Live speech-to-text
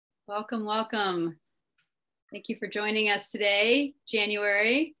Welcome, welcome. Thank you for joining us today,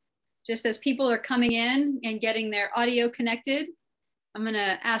 January. Just as people are coming in and getting their audio connected, I'm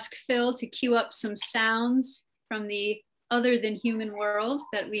gonna ask Phil to cue up some sounds from the other than human world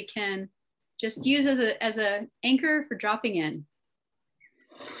that we can just use as a anchor for dropping in.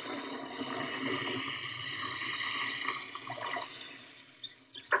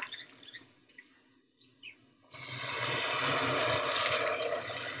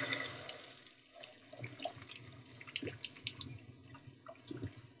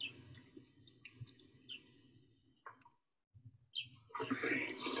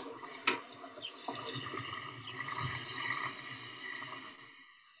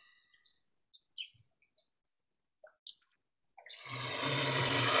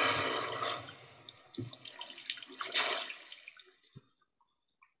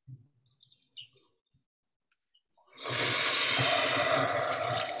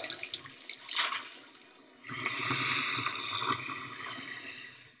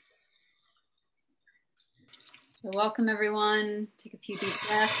 So welcome everyone, take a few deep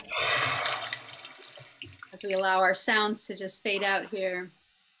breaths as we allow our sounds to just fade out here.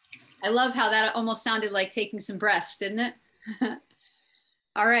 I love how that almost sounded like taking some breaths, didn't it?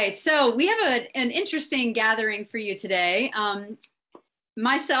 All right, so we have an interesting gathering for you today.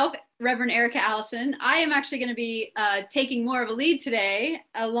 Myself, Reverend Erica Allison, I am actually going to be taking more of a lead today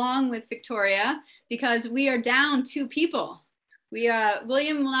along with Victoria because we are down 2 people.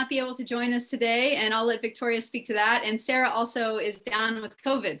 William will not be able to join us today, and I'll let Victoria speak to that. And Sarah also is down with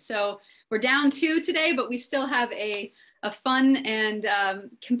COVID. So we're down 2 today, but we still have a fun and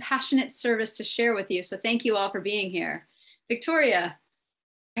compassionate service to share with you. So thank you all for being here. Victoria.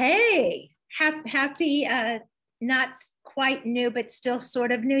 Hey, happy, not quite new, but still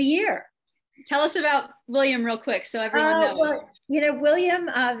sort of new year. Tell us about William real quick so everyone knows. Well, you know, William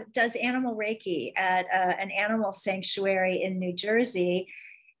does animal Reiki at an animal sanctuary in New Jersey.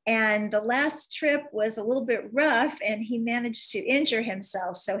 And the last trip was a little bit rough and he managed to injure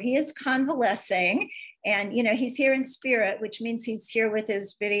himself. So he is convalescing and, you know, he's here in spirit, which means he's here with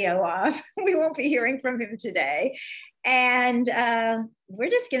his video off. We won't be hearing from him today. And we're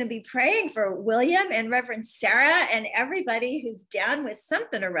just going to be praying for William and Reverend Sarah and everybody who's down with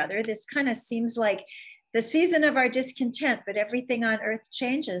something or other. This kind of seems like the season of our discontent, but everything on earth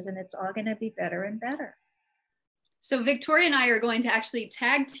changes and it's all going to be better and better. So Victoria and I are going to actually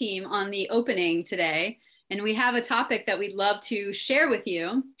tag team on the opening today. And we have a topic that we'd love to share with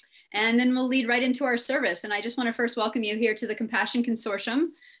you. And then we'll lead right into our service. And I just want to first welcome you here to the Compassion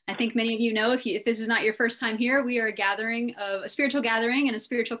Consortium. I think many of you know, if this is not your first time here, we are a spiritual gathering and a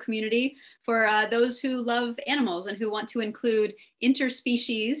spiritual community for those who love animals and who want to include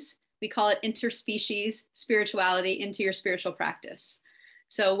interspecies, we call it interspecies spirituality, into your spiritual practice.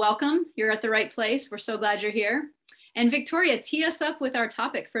 So welcome, you're at the right place. We're so glad you're here. And Victoria, tee us up with our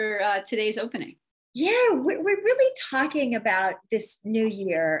topic for today's opening. Yeah, we're really talking about this new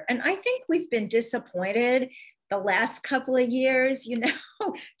year. And I think we've been disappointed the last couple of years. You know,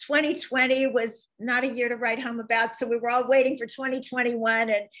 2020 was not a year to write home about. So we were all waiting for 2021.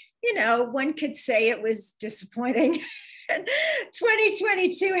 And, you know, one could say it was disappointing.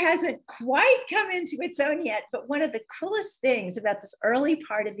 2022 hasn't quite come into its own yet. But one of the coolest things about this early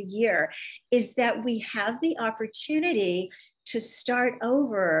part of the year is that we have the opportunity to start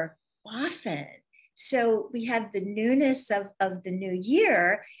over often. So we have the newness of the new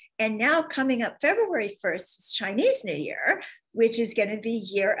year. And now coming up February 1st is Chinese New Year, which is going to be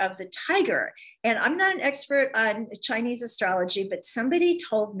Year of the Tiger. And I'm not an expert on Chinese astrology, but somebody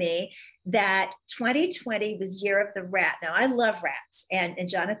told me that 2020 was Year of the Rat. Now, I love rats. And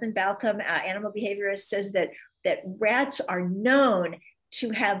Jonathan Balcom, animal behaviorist, says that rats are known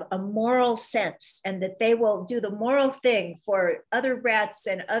to have a moral sense and that they will do the moral thing for other rats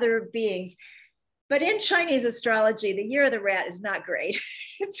and other beings. But in Chinese astrology, the Year of the Rat is not great.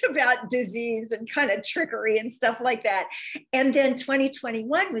 It's about disease and kind of trickery and stuff like that. And then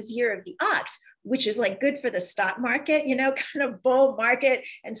 2021 was Year of the Ox, which is like good for the stock market, you know, kind of bull market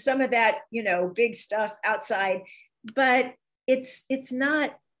and some of that, you know, big stuff outside. But it's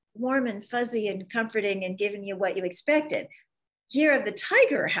not warm and fuzzy and comforting and giving you what you expected. Year of the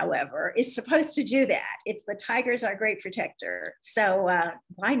Tiger, however, is supposed to do that. It's the tiger's our great protector. So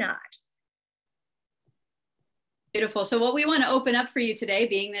why not? Beautiful. So what we want to open up for you today,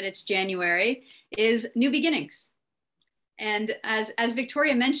 being that it's January, is new beginnings. And as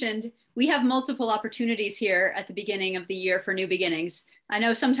Victoria mentioned, we have multiple opportunities here at the beginning of the year for new beginnings. I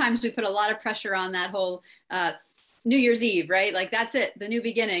know sometimes we put a lot of pressure on that whole New Year's Eve, right? Like that's it, the new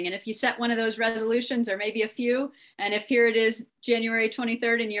beginning. And if you set one of those resolutions, or maybe a few, and if here it is January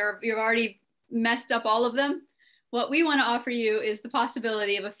 23rd and you've already messed up all of them, what we want to offer you is the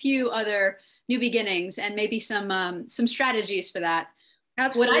possibility of a few other new beginnings and maybe some strategies for that.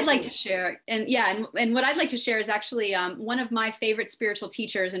 Absolutely. What I'd like to share, and what I'd like to share is actually one of my favorite spiritual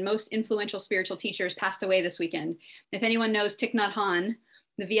teachers and most influential spiritual teachers passed away this weekend. If anyone knows Thich Nhat Hanh,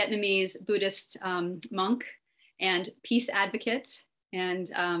 the Vietnamese Buddhist monk and peace advocate and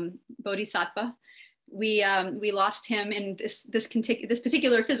bodhisattva, we lost him in this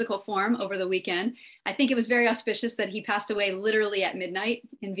particular physical form over the weekend. I think it was very auspicious that he passed away literally at midnight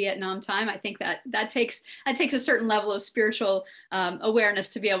in Vietnam time. I think that takes a certain level of spiritual awareness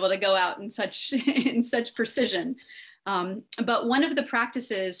to be able to go out in such precision. But one of the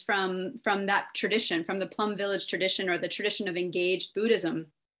practices from that tradition, from the Plum Village tradition, or the tradition of engaged Buddhism,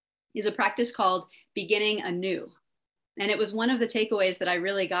 is a practice called beginning anew. And it was one of the takeaways that I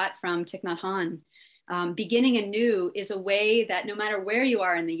really got from Thich Nhat Hanh. Beginning anew is a way that no matter where you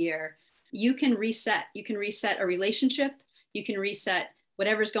are in the year, you can reset. You can reset a relationship. You can reset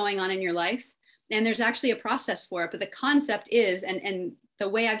whatever's going on in your life. And there's actually a process for it. But the concept is, and the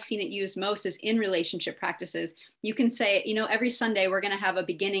way I've seen it used most is in relationship practices. You can say, you know, every Sunday we're going to have a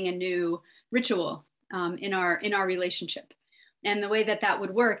beginning anew ritual in our relationship. And the way that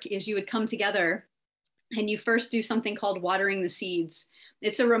would work is you would come together and you first do something called watering the seeds.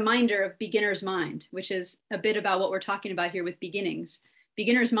 It's a reminder of beginner's mind, which is a bit about what we're talking about here with beginnings.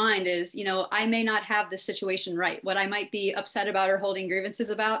 Beginner's mind is, you know, I may not have the situation right. What I might be upset about or holding grievances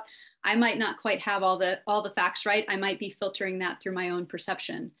about, I might not quite have all the facts right. I might be filtering that through my own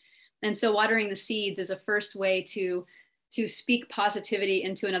perception. And so watering the seeds is a first way to speak positivity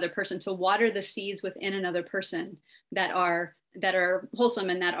into another person, to water the seeds within another person that are wholesome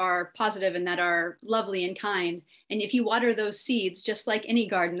and that are positive and that are lovely and kind. And if you water those seeds, just like any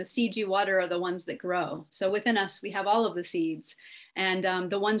garden, the seeds you water are the ones that grow. So within us, we have all of the seeds, and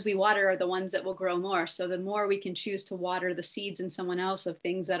the ones we water are the ones that will grow more. So the more we can choose to water the seeds in someone else of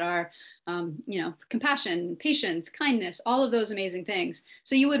things that are, you know, compassion, patience, kindness, all of those amazing things.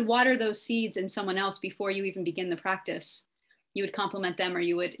 So you would water those seeds in someone else before you even begin the practice. You would compliment them, or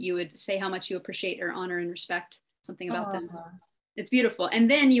you would say how much you appreciate or honor and respect something about them. It's beautiful. And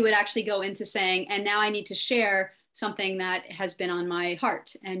then you would actually go into saying, and now I need to share something that has been on my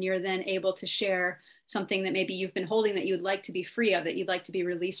heart. And you're then able to share something that maybe you've been holding that you'd like to be free of, that you'd like to be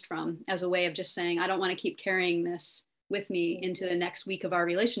released from, as a way of just saying, I don't want to keep carrying this with me into the next week of our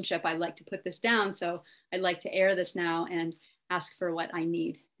relationship. I'd like to put this down. So I'd like to air this now and ask for what I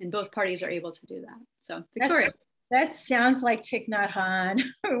need. And both parties are able to do that. So Victoria. That sounds like Thich Nhat Hanh.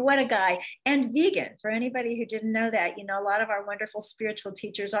 What a guy. And vegan, for anybody who didn't know that. You know, a lot of our wonderful spiritual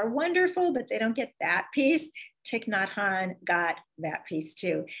teachers are wonderful, but they don't get that piece. Thich Nhat Hanh got that piece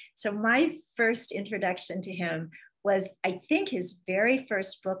too. So my first introduction to him was, I think, his very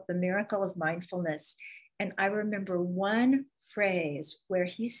first book, The Miracle of Mindfulness. And I remember one phrase where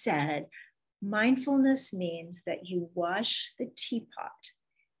he said, mindfulness means that you wash the teapot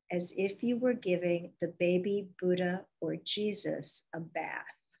as if you were giving the baby Buddha or Jesus a bath.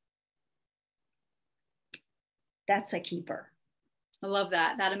 That's a keeper. I love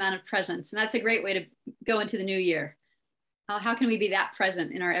that amount of presence. And that's a great way to go into the new year. How can we be that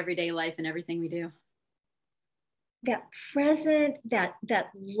present in our everyday life and everything we do? That present, that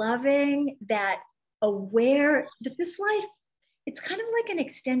loving, that aware that this life, it's kind of like an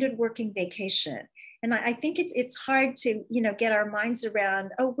extended working vacation. And I think it's hard to, you know, get our minds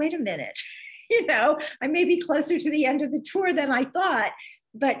around, oh, wait a minute, you know, I may be closer to the end of the tour than I thought,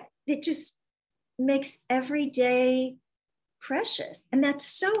 but it just makes every day precious. And that's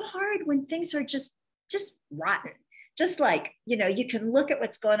so hard when things are just rotten. Just like, you know, you can look at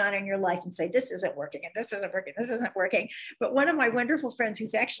what's going on in your life and say, this isn't working, and this isn't working, this isn't working. But one of my wonderful friends,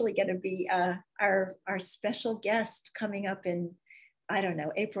 who's actually going to be our special guest coming up in, I don't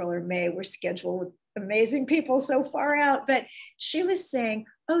know, April or May, we're scheduled with amazing people so far out, but she was saying,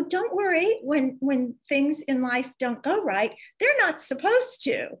 oh, don't worry when things in life don't go right, they're not supposed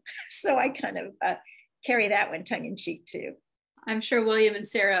to. So I kind of carry that one tongue in cheek too. I'm sure William and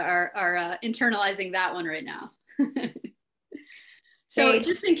Sarah are internalizing that one right now. So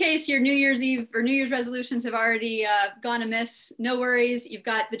just in case your New Year's Eve or New Year's resolutions have already gone amiss, no worries. You've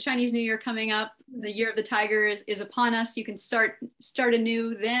got the Chinese New Year coming up. The Year of the Tiger is upon us. You can start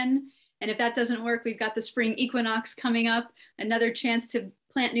anew then. And if that doesn't work, we've got the spring equinox coming up, another chance to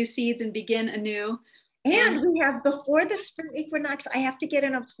plant new seeds and begin anew. And we have, before the spring equinox, I have to get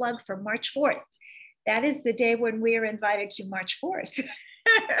in a plug for March 4th. That is the day when we are invited to March 4th.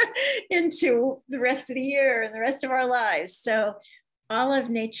 into the rest of the year and the rest of our lives. So all of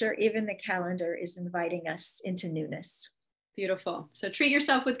nature, even the calendar, is inviting us into newness. Beautiful. So treat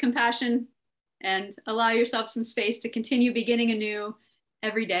yourself with compassion and allow yourself some space to continue beginning anew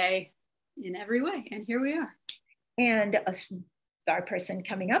every day in every way. And here we are. And our person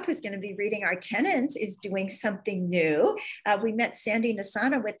coming up who's going to be reading our tenets is doing something new. We met Sandy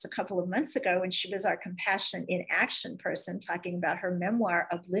Nasanowitz a couple of months ago, and she was our Compassion in Action person talking about her memoir,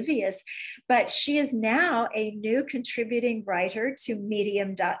 Oblivious. But she is now a new contributing writer to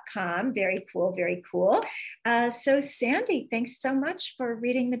medium.com. Very cool, very cool. So Sandy, thanks so much for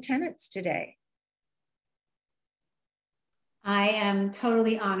reading the tenets today. I am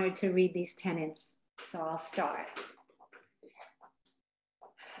totally honored to read these tenets, so I'll start.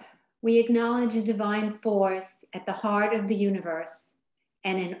 We acknowledge a divine force at the heart of the universe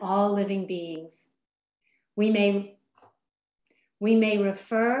and in all living beings. We may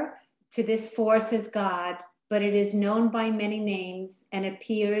refer to this force as God, but it is known by many names and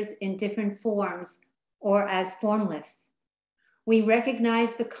appears in different forms or as formless. We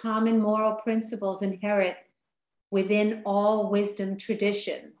recognize the common moral principles inherent within all wisdom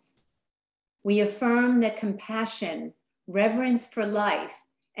traditions. We affirm that compassion, reverence for life,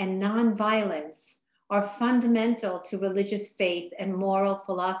 and nonviolence are fundamental to religious faith and moral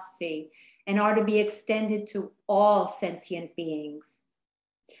philosophy and are to be extended to all sentient beings.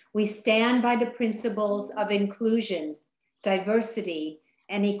 We stand by the principles of inclusion, diversity,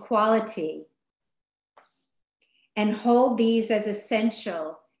 and equality and hold these as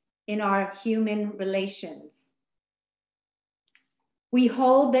essential in our human relations. We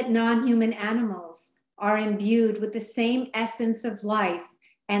hold that non-human animals are imbued with the same essence of life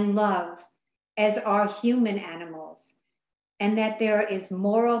and love as are human animals, and that there is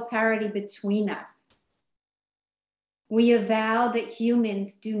moral parity between us. We avow that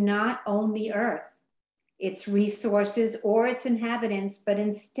humans do not own the earth, its resources, or its inhabitants, but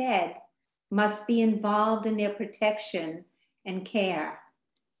instead must be involved in their protection and care.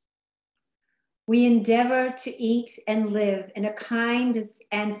 We endeavor to eat and live in a kind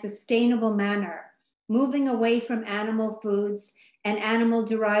and sustainable manner, moving away from animal foods and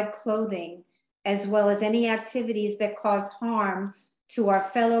animal-derived clothing, as well as any activities that cause harm to our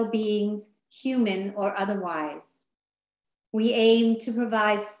fellow beings, human or otherwise. We aim to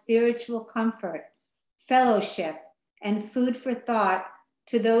provide spiritual comfort, fellowship, and food for thought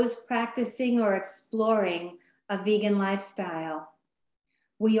to those practicing or exploring a vegan lifestyle.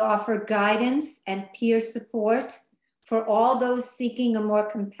 We offer guidance and peer support for all those seeking a more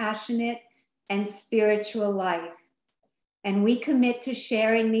compassionate and spiritual life. And we commit to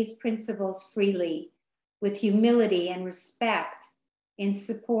sharing these principles freely with humility and respect in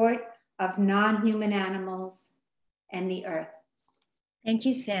support of non-human animals and the earth. Thank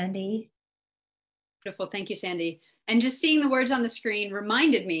you, Sandy. Beautiful. Thank you, Sandy. And just seeing the words on the screen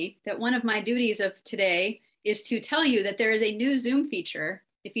reminded me that one of my duties of today is to tell you that there is a new Zoom feature.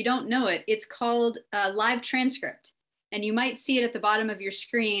 If you don't know it, it's called live transcript. And you might see it at the bottom of your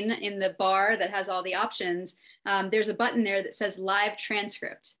screen in the bar that has all the options. There's a button there that says live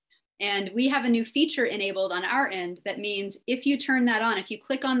transcript. And we have a new feature enabled on our end that means if you turn that on, if you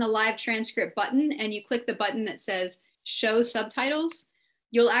click on the live transcript button and you click the button that says show subtitles,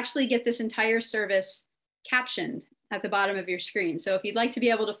 you'll actually get this entire service captioned at the bottom of your screen. So if you'd like to be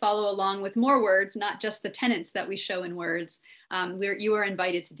able to follow along with more words, not just the tenets that we show in words, you are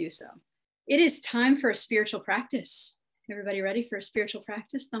invited to do so. It is time for a spiritual practice. Everybody ready for a spiritual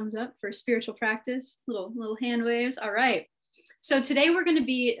practice? Thumbs up for a spiritual practice. Little hand waves. All right. So today we're going to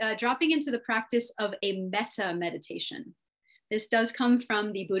be dropping into the practice of a metta meditation. This does come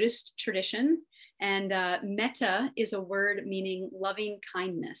from the Buddhist tradition, and metta is a word meaning loving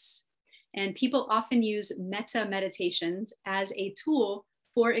kindness. And people often use metta meditations as a tool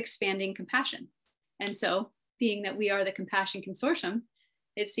for expanding compassion. And so, being that we are the Compassion Consortium,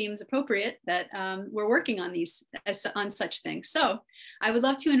 it seems appropriate that we're working on on such things. So I would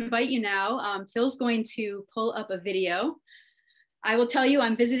love to invite you now. Phil's going to pull up a video. I will tell you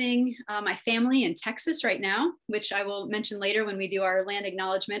I'm visiting my family in Texas right now, which I will mention later when we do our land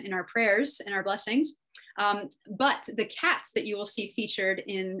acknowledgement in our prayers and our blessings. But the cats that you will see featured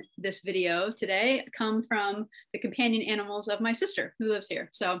in this video today come from the companion animals of my sister who lives here.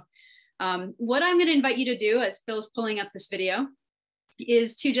 So what I'm going to invite you to do as Phil's pulling up this video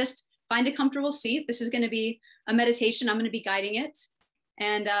is to just find a comfortable seat. This is going to be a meditation. I'm going to be guiding it,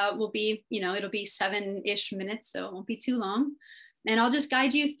 and we'll be, it'll be 7-ish minutes, so it won't be too long. And I'll just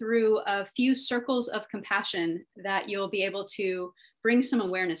guide you through a few circles of compassion that you'll be able to bring some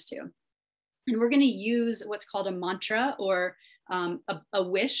awareness to. And we're going to use what's called a mantra or a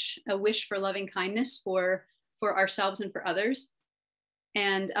wish for loving kindness for ourselves and for others.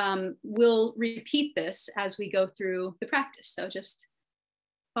 And we'll repeat this as we go through the practice. So just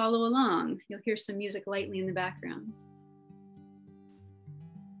follow along. You'll hear some music lightly in the background.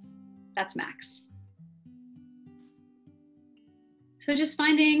 That's Max. So just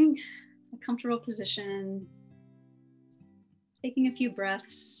finding a comfortable position, taking a few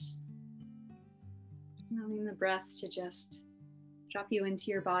breaths, allowing the breath to just drop you into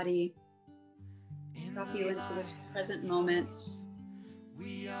your body, drop you into this present moment.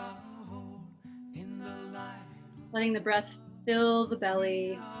 Letting the breath fill the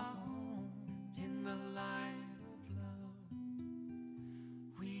belly.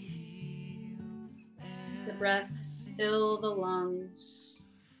 The breath fill the lungs.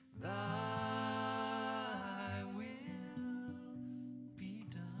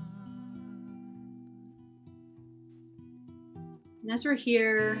 And as we're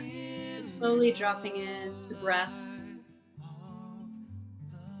here, slowly dropping into breath,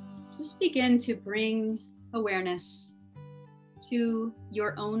 just begin to bring awareness to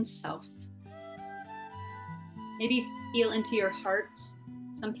your own self. Maybe feel into your heart.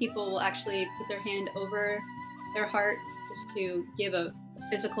 Some people will actually put their hand over their heart just to give a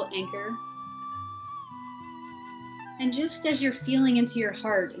physical anchor. And just as you're feeling into your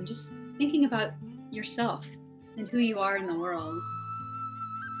heart and just thinking about yourself and who you are in the world,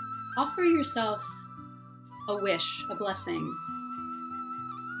 offer yourself a wish, a blessing.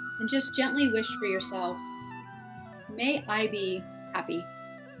 And just gently wish for yourself, may I be happy.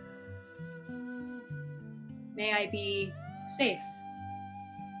 May I be safe.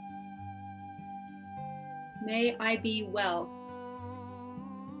 May I be well.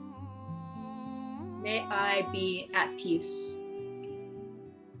 May I be at peace.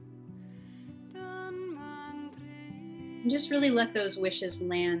 And just really let those wishes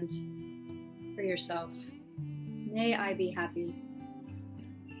land for yourself. May I be happy.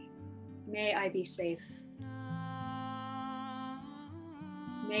 May I be safe.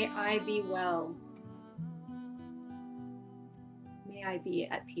 May I be well. May I be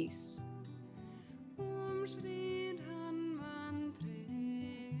at peace.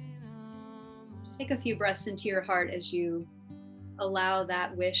 Just take a few breaths into your heart as you allow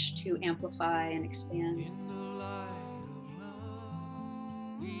that wish to amplify and expand.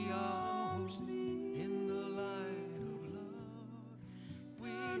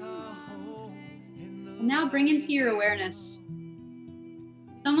 And now bring into your awareness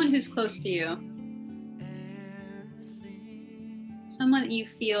someone who's close to you. Someone that you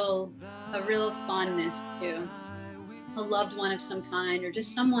feel a real fondness to, a loved one of some kind, or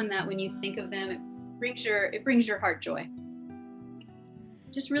just someone that when you think of them, it brings your heart joy.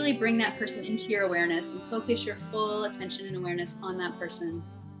 Just really bring that person into your awareness and focus your full attention and awareness on that person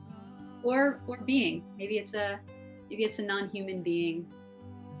or being. Maybe it's a non-human being,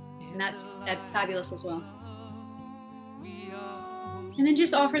 and that's fabulous as well. And then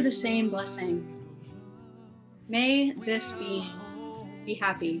just offer the same blessing. May this being be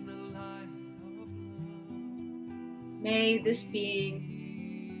happy. May this being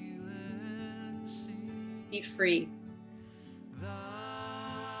be free.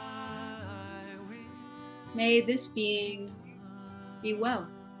 May this being be well.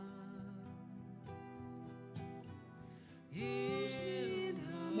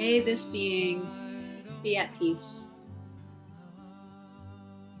 May this being be at peace.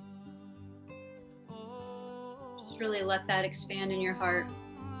 Just really let that expand in your heart.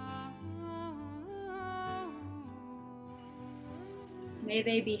 May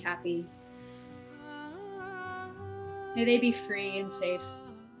they be happy. May they be free and safe.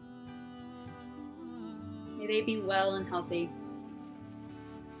 May they be well and healthy.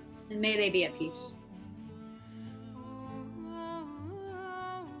 And may they be at peace.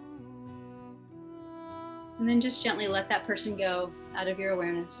 And then just gently let that person go out of your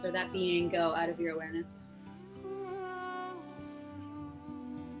awareness, or that being go out of your awareness.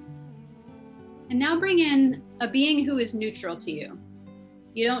 And now bring in a being who is neutral to you.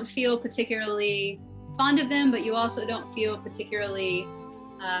 You don't feel particularly fond of them, but you also don't feel particularly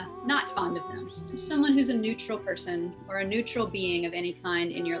not fond of them. Just someone who's a neutral person or a neutral being of any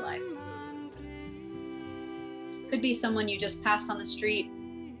kind in your life. Could be someone you just passed on the street,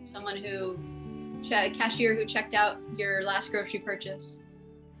 someone who, cashier who checked out your last grocery purchase.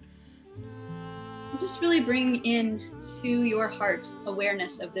 And just really bring in to your heart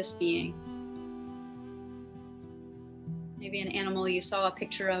awareness of this being. Maybe an animal you saw a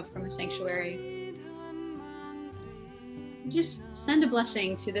picture of from a sanctuary. Just send a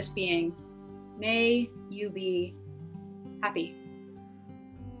blessing to this being. May you be happy.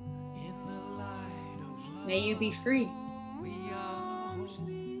 May you be free.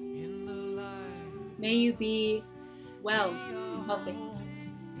 May you be well and healthy.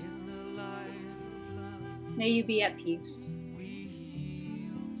 May you be at peace.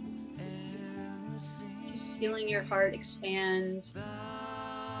 Just feeling your heart expand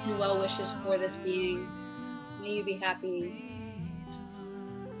in well wishes for this being. May you be happy.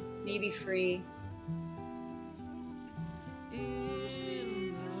 May you be free.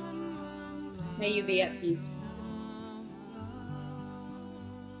 May you be at peace.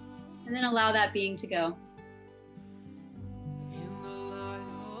 And then allow that being to go.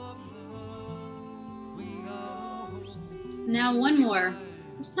 Now one more.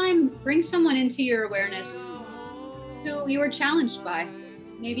 This time, bring someone into your awareness who you were challenged by.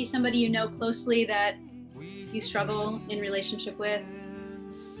 Maybe somebody you know closely that you struggle in relationship with.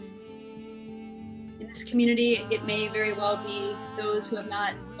 In this community, it may very well be those who have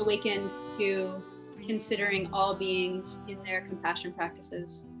not awakened to considering all beings in their compassion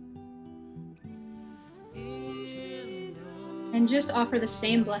practices. And just offer the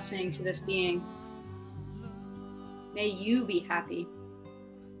same blessing to this being. May you be happy.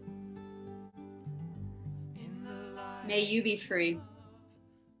 May you be free.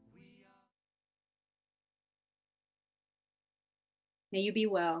 May you be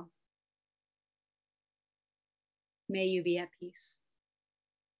well. May you be at peace.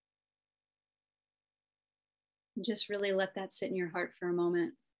 And just really let that sit in your heart for a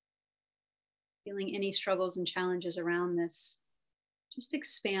moment. Feeling any struggles and challenges around this, just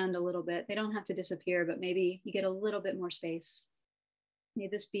expand a little bit. They don't have to disappear, but maybe you get a little bit more space. May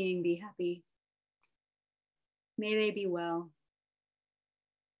this being be happy. May they be well.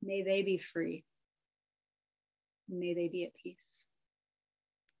 May they be free. May they be at peace.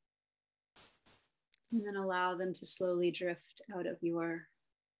 And then allow them to slowly drift out of your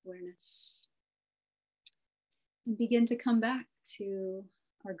awareness. And begin to come back to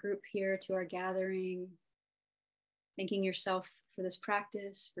our group here, to our gathering, thanking yourself for this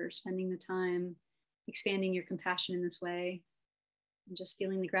practice, for spending the time, expanding your compassion in this way, and just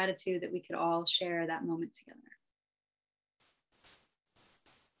feeling the gratitude that we could all share that moment together.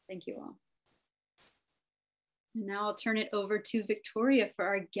 Thank you all. And now I'll turn it over to Victoria for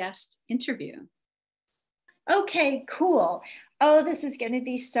our guest interview. Okay, cool. Oh, this is going to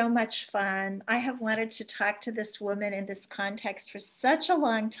be so much fun. I have wanted to talk to this woman in this context for such a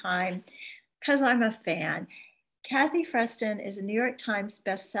long time because I'm a fan. Kathy Freston is a New York Times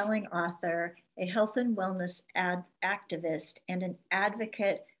best-selling author, a health and wellness activist, and an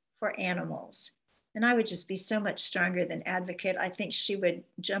advocate for animals. And I would just be so much stronger than advocate. I think she would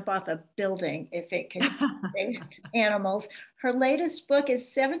jump off a building if it could save animals. Her latest book is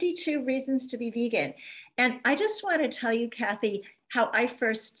 72 Reasons to be Vegan. And I just want to tell you, Kathy, how I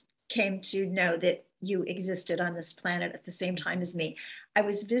first came to know that you existed on this planet at the same time as me. I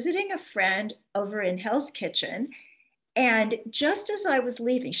was visiting a friend over in Hell's Kitchen, and just as I was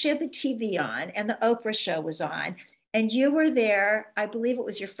leaving, she had the TV on and the Oprah show was on, and you were there. I believe it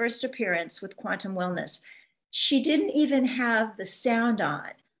was your first appearance with Quantum Wellness. She didn't even have the sound on.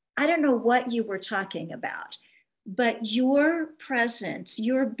 I don't know what you were talking about, but your presence,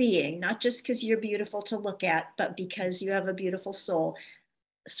 your being, not just because you're beautiful to look at, but because you have a beautiful soul,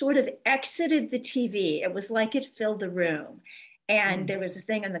 sort of exited the TV. It was like it filled the room. And there was a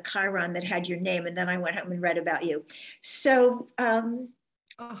thing on the chyron that had your name, and then I went home and read about you. So, gosh,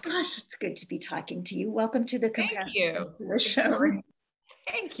 it's good to be talking to you. Welcome to the Compassion Show.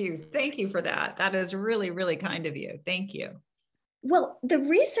 Thank you. Thank you for that. That is really, really kind of you. Thank you. Well, the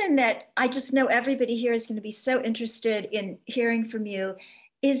reason that I just know everybody here is going to be so interested in hearing from you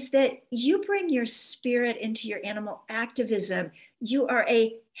is that you bring your spirit into your animal activism. You are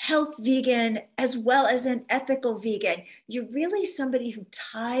a health vegan as well as an ethical vegan. You're really somebody who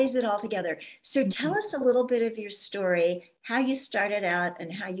ties it all together. So tell us a little bit of your story, how you started out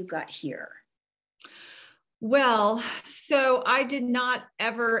and how you got here. Well, so I did not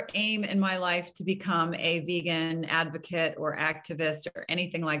ever aim in my life to become a vegan advocate or activist or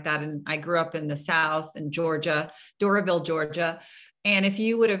anything like that. And I grew up in the South in Georgia, Doraville, Georgia. And if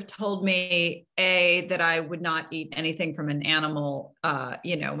you would have told me, that I would not eat anything from an animal,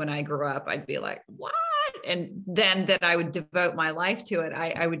 when I grew up, I'd be like, what? And then that I would devote my life to it,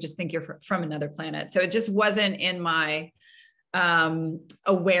 I would just think you're from another planet. So it just wasn't in my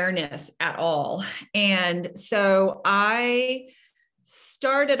awareness at all. And so I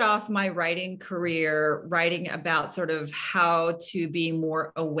started off my writing career writing about sort of how to be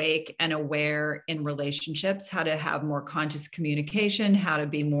more awake and aware in relationships, how to have more conscious communication, how to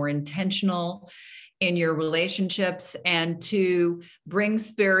be more intentional in your relationships, and to bring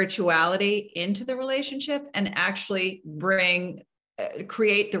spirituality into the relationship and actually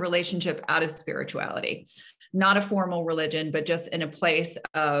create the relationship out of spirituality. Not a formal religion, but just in a place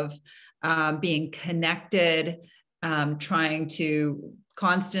of being connected, trying to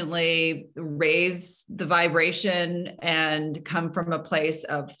constantly raise the vibration and come from a place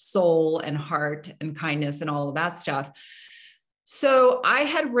of soul and heart and kindness and all of that stuff. So I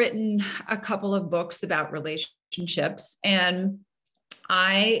had written a couple of books about relationships, and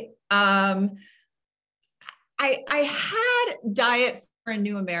I had Diet for a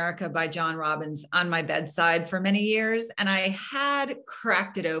New America by John Robbins on my bedside for many years, and I had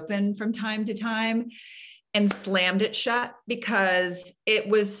cracked it open from time to time and slammed it shut because it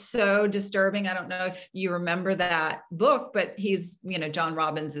was so disturbing. I don't know if you remember that book, but John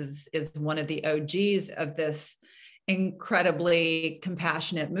Robbins is one of the OGs of this incredibly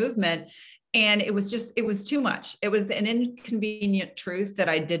compassionate movement. And it was too much. It was an inconvenient truth that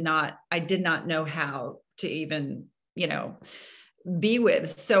I did not know how to even, be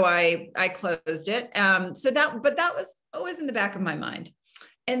with. So I closed it. But that was always in the back of my mind.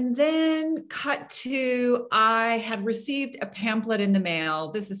 And then I had received a pamphlet in the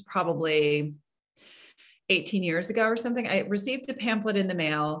mail. This is probably 18 years ago or something. I received a pamphlet in the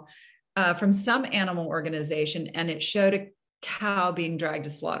mail from some animal organization, and it showed a cow being dragged to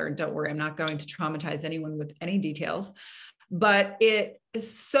slaughter. And don't worry, I'm not going to traumatize anyone with any details, but it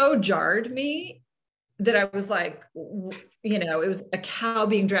so jarred me that I was like, it was a cow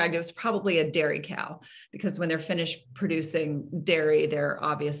being dragged. It was probably a dairy cow, because when they're finished producing dairy, they're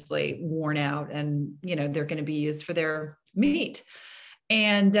obviously worn out and, they're going to be used for their meat.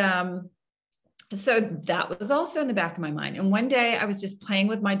 And so that was also in the back of my mind. And one day I was just playing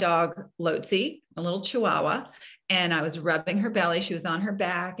with my dog, Lotzi, a little Chihuahua, and I was rubbing her belly. She was on her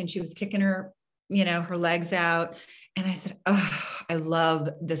back and she was kicking her, her legs out. And I said, oh, I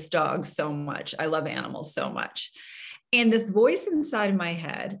love this dog so much. I love animals so much. And this voice inside of my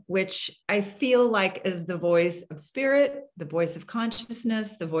head, which I feel like is the voice of spirit, the voice of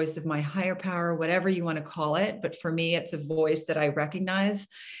consciousness, the voice of my higher power, whatever you want to call it. But for me, it's a voice that I recognize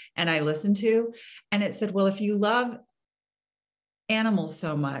and I listen to. And it said, well, if you love animals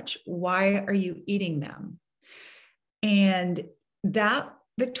so much, why are you eating them? And that,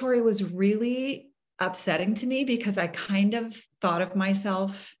 Victoria, was really upsetting to me, because I kind of thought of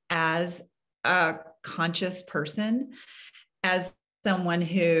myself as a conscious person, as someone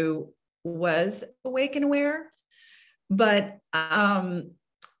who was awake and aware. But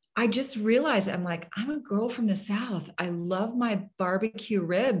I just realized, I'm like, I'm a girl from the South. I love my barbecue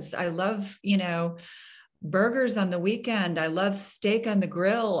ribs. I love, burgers on the weekend. I love steak on the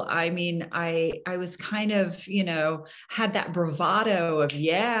grill. I mean, I was kind of, had that bravado of,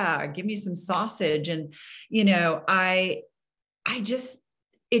 yeah, give me some sausage. And,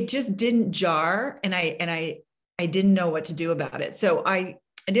 it just didn't jar. And I didn't know what to do about it. So I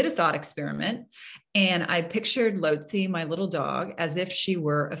did a thought experiment, and I pictured Lotzi, my little dog, as if she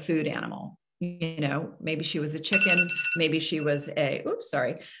were a food animal. Maybe she was a chicken, maybe she was oops,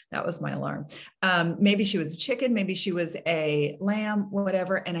 sorry, that was my alarm. Maybe she was a chicken, maybe she was a lamb,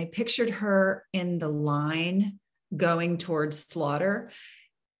 whatever. And I pictured her in the line going towards slaughter.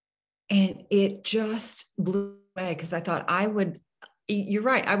 And it just blew away, because I thought you're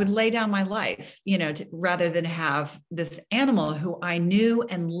right, I would lay down my life, rather than have this animal who I knew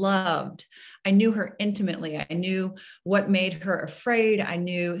and loved. I knew her intimately. I knew what made her afraid. I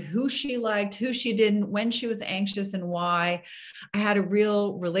knew who she liked, who she didn't, when she was anxious, and why. I had a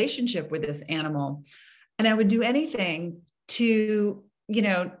real relationship with this animal, and I would do anything to,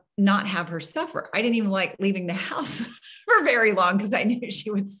 not have her suffer. I didn't even like leaving the house for very long, because I knew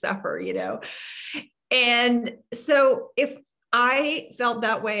she would suffer, And so if I felt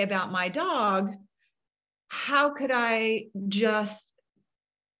that way about my dog, how could I just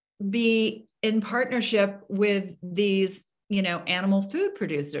be in partnership with these, animal food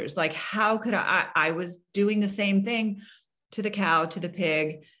producers? Like, how could I was doing the same thing to the cow, to the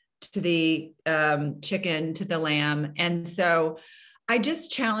pig, to the chicken, to the lamb. And so I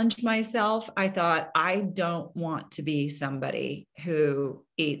just challenged myself. I thought, I don't want to be somebody who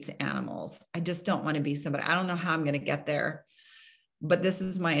eats animals. I just don't want to be somebody. I don't know how I'm going to get there, but this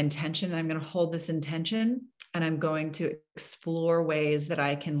is my intention. I'm going to hold this intention, and I'm going to explore ways that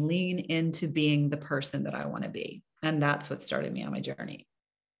I can lean into being the person that I want to be. And that's what started me on my journey.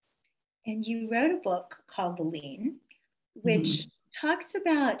 And you wrote a book called The Lean, which talks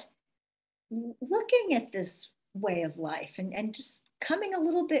about looking at this way of life and just coming a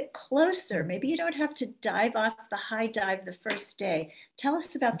little bit closer. Maybe you don't have to dive off the high dive the first day. Tell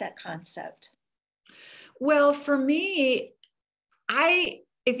us about that concept. Well, for me,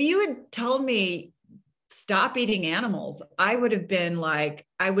 if you had told me stop eating animals, I would have been like,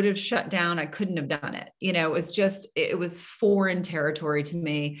 I would have shut down. I couldn't have done it. It was foreign territory to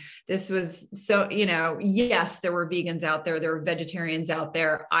me. This was so, yes, there were vegans out there. There were vegetarians out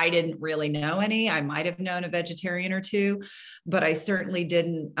there. I didn't really know any. I might've known a vegetarian or two, but I certainly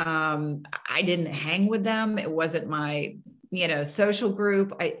didn't, I didn't hang with them. It wasn't my, social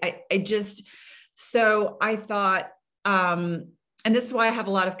group. So I thought, and this is why I have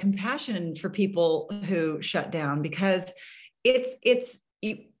a lot of compassion for people who shut down, because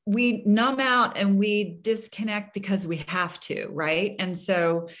we numb out and we disconnect because we have to, right? And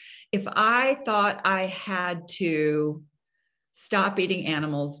so if I thought I had to stop eating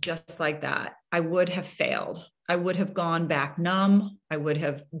animals just like that, I would have failed. I would have gone back numb. I would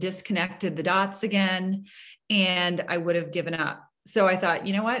have disconnected the dots again, and I would have given up. So I thought,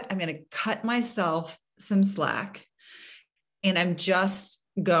 you know what? I'm going to cut myself some slack, and I'm just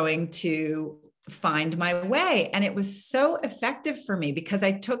going to find my way. And it was so effective for me because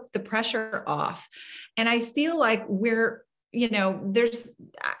I took the pressure off. And I feel like I'm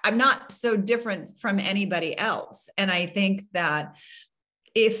not so different from anybody else. And I think that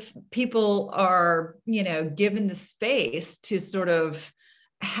if people are, given the space to sort of,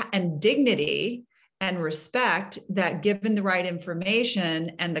 and dignity and respect, that given the right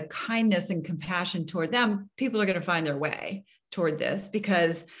information and the kindness and compassion toward them, people are going to find their way toward this,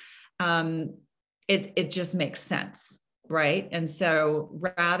 because it just makes sense, right? And so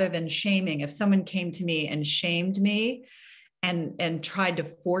rather than shaming, if someone came to me and shamed me and tried to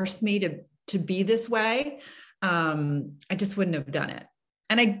force me to be this way, I just wouldn't have done it.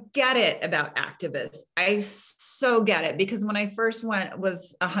 And I get it about activists. I so get it, because when I first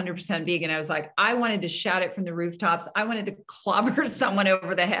was 100% vegan, I was like, I wanted to shout it from the rooftops. I wanted to clobber someone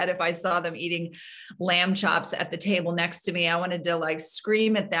over the head if I saw them eating lamb chops at the table next to me. I wanted to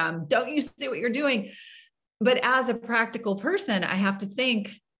scream at them, don't you see what you're doing? But as a practical person, I have to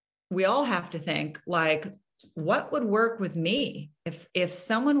think, we all have to think, what would work with me? If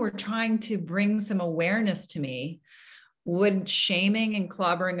someone were trying to bring some awareness to me, would shaming and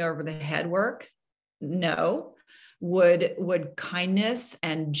clobbering over the head work? No. Would kindness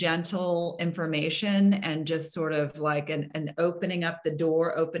and gentle information and just sort of an opening up the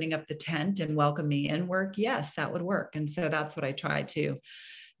door, opening up the tent and welcome me in work? Yes, that would work. And so that's what I try to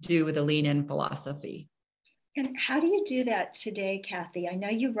do with a lean in philosophy. And how do you do that today, Kathy? I know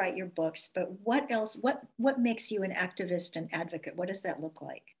you write your books, but what else, what makes you an activist and advocate? What does that look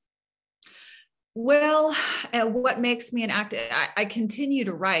like? Well, what makes me an activist? I continue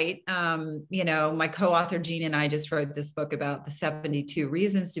to write. My co-author Jean and I just wrote this book about the 72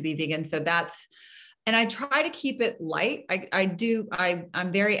 reasons to be vegan. So and I try to keep it light.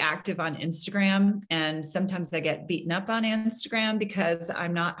 I'm very active on Instagram, and sometimes I get beaten up on Instagram because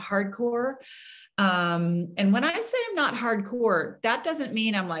I'm not hardcore. And when I say I'm not hardcore, that doesn't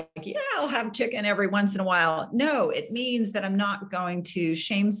mean I'm like, yeah, I'll have chicken every once in a while. No, it means that I'm not going to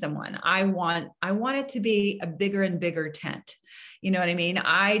shame someone. I want it to be a bigger and bigger tent. You know what I mean?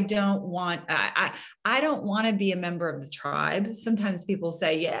 I don't want to be a member of the tribe. Sometimes people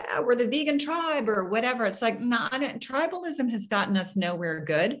say, yeah, we're the vegan tribe or whatever. It's like, no, tribalism has gotten us nowhere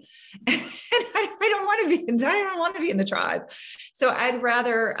good. And I don't want to be in the tribe. So I'd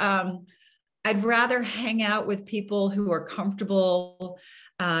rather hang out with people who are comfortable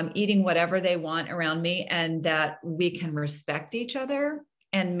eating whatever they want around me, and that we can respect each other.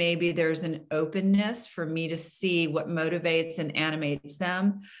 And maybe there's an openness for me to see what motivates and animates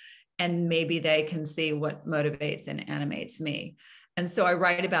them. And maybe they can see what motivates and animates me. And so I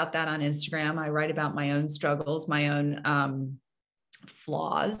write about that on Instagram. I write about my own struggles, my own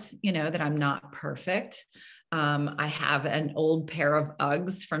flaws, that I'm not perfect. I have an old pair of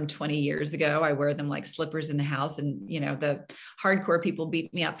Uggs from 20 years ago. I wear them like slippers in the house, and, the hardcore people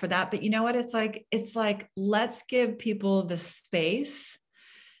beat me up for that. But you know what? It's like, let's give people the space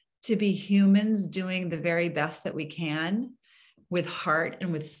to be humans doing the very best that we can, with heart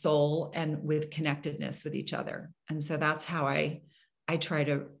and with soul and with connectedness with each other. And so that's how I try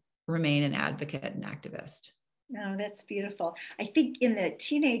to remain an advocate and activist. No, that's beautiful. I think in the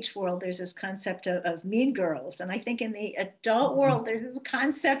teenage world, there's this concept of mean girls. And I think in the adult world, there's this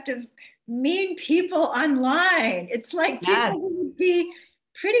concept of mean people online. It's like people who would be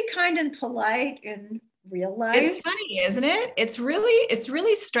pretty kind and polite in real life. It's funny, isn't it? It's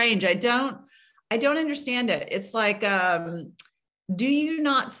really strange. I don't understand it. It's like do you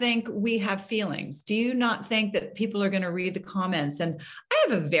not think we have feelings? Do you not think that people are going to read the comments? And I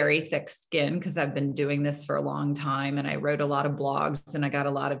have a very thick skin because I've been doing this for a long time, and I wrote a lot of blogs, and I got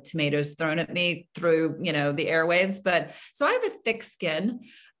a lot of tomatoes thrown at me through, the airwaves. But so I have a thick skin,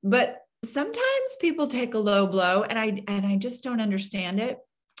 but sometimes people take a low blow, and I just don't understand it.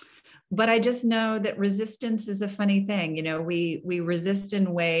 But I just know that resistance is a funny thing. We resist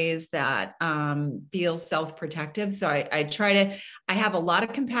in ways that feel self-protective. So I have a lot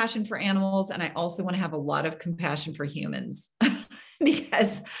of compassion for animals, and I also want to have a lot of compassion for humans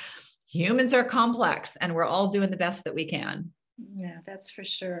because humans are complex, and we're all doing the best that we can. Yeah, that's for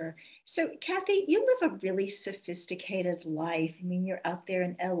sure. So, Kathy, you live a really sophisticated life. I mean, you're out there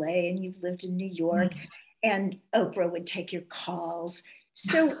in LA and you've lived in New York, and Oprah would take your calls.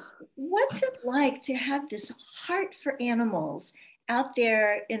 So, what's it like to have this heart for animals out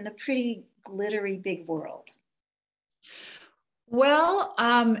there in the pretty glittery big world? Well,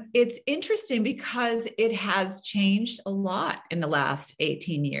 it's interesting because it has changed a lot in the last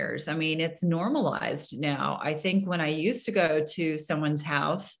 18 years. I mean, it's normalized now. I think when I used to go to someone's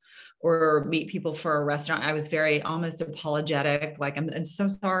house or meet people for a restaurant, I was very almost apologetic. Like, I'm so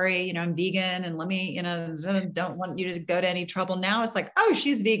sorry, I'm vegan, and let me, don't want you to go to any trouble. Now it's like, oh,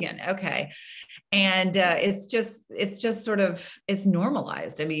 she's vegan. Okay. And it's just it's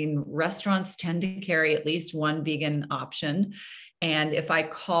normalized. I mean, restaurants tend to carry at least one vegan option. And if I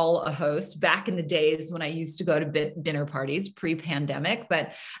call a host, back in the days when I used to go to dinner parties pre-pandemic,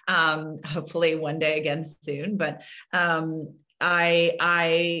 but hopefully one day again soon, but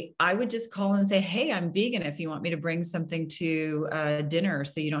I would just call and say, hey, I'm vegan, if you want me to bring something to dinner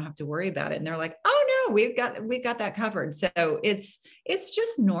so you don't have to worry about it. And they're like, oh no, we've got that covered. So it's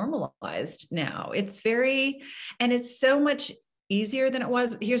just normalized now. It's so much easier than it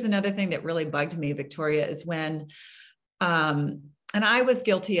was. Here's another thing that really bugged me, Victoria, is when and I was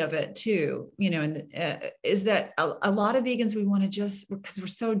guilty of it too, is that a lot of vegans, we want to just, because we're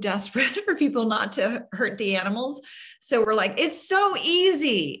so desperate for people not to hurt the animals. So we're like, it's so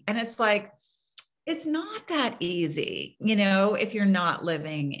easy. And it's like, it's not that easy, if you're not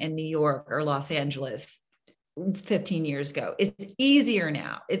living in New York or Los Angeles 15 years ago. It's easier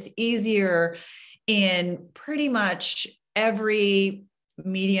now. It's easier in pretty much every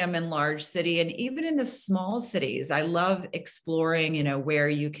medium and large city, and even in the small cities. I love exploring, where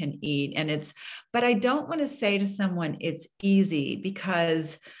you can eat. But I don't want to say to someone it's easy,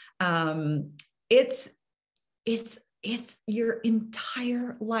 because it's your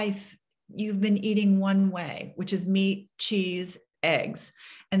entire life you've been eating one way, which is meat, cheese, eggs.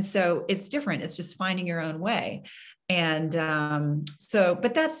 And so it's different. It's just finding your own way. And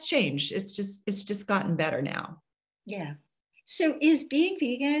but that's changed. It's just gotten better now. Yeah. So is being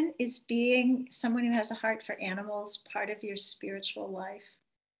vegan, is being someone who has a heart for animals part of your spiritual life?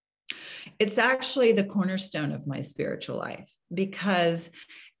 It's actually the cornerstone of my spiritual life, because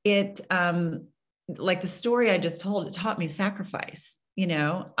it, like the story I just told, it taught me sacrifice.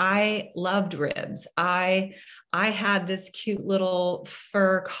 I loved ribs. I had this cute little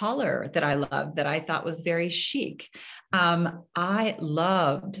fur collar that I loved, that I thought was very chic. I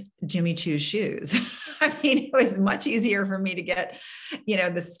loved Jimmy Choo's shoes. I mean, it was much easier for me to get,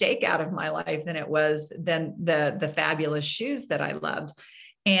 the steak out of my life than it was the fabulous shoes that I loved.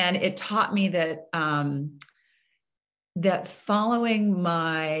 And it taught me that, that following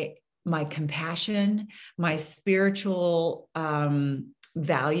my compassion, my spiritual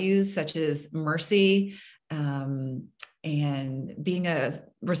values, such as mercy, and being a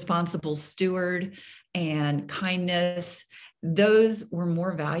responsible steward and kindness, those were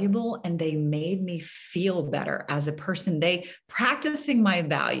more valuable, and they made me feel better as a person. Practicing my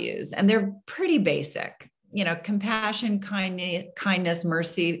values, and they're pretty basic, compassion, kindness,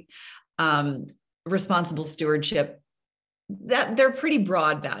 mercy, responsible stewardship. That they're pretty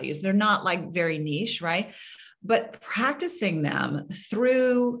broad values. They're not like very niche, right? But practicing them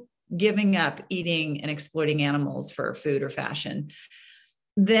through giving up eating and exploiting animals for food or fashion,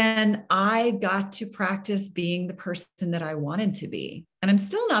 then I got to practice being the person that I wanted to be. And I'm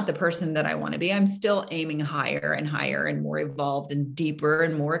still not the person that I want to be. I'm still aiming higher and higher and more evolved and deeper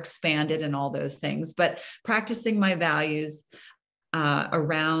and more expanded and all those things. But practicing my values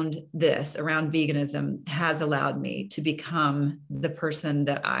around veganism has allowed me to become the person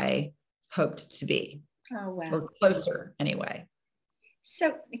that I hoped to be. Oh, wow. Or closer anyway.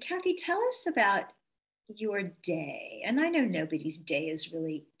 So, Kathy, tell us about your day. And I know nobody's day is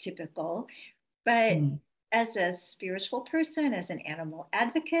really typical, but as a spiritual person, as an animal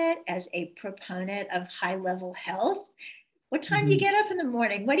advocate, as a proponent of high-level health, What time do you get up in the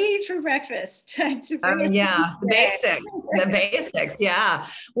morning? What do you eat for breakfast? Yeah, the basics. Yeah.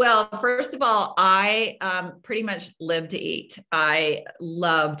 Well, first of all, I pretty much live to eat. I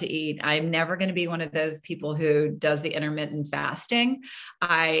love to eat. I'm never going to be one of those people who does the intermittent fasting.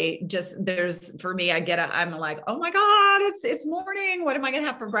 For me, I'm like, oh my God, it's morning. What am I going to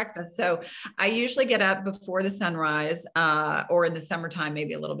have for breakfast? So I usually get up before the sunrise, or in the summertime,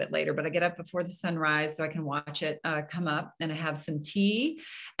 maybe a little bit later, but I get up before the sunrise so I can watch it come up, and I have some tea.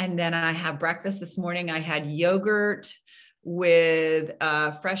 And then I have breakfast this morning. I had yogurt with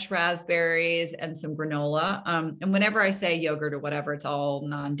fresh raspberries and some granola. And whenever I say yogurt or whatever, it's all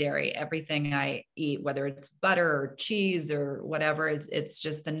non-dairy. Everything I eat, whether it's butter or cheese or whatever, it's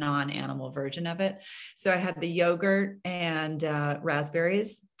just the non-animal version of it. So I had the yogurt and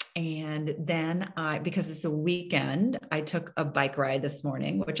raspberries. And then because it's a weekend, I took a bike ride this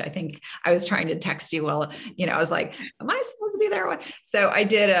morning, which I think I was trying to text you. Well, I was like, am I supposed to be there? So I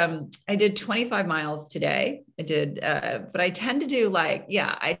did 25 miles today. But I tend to do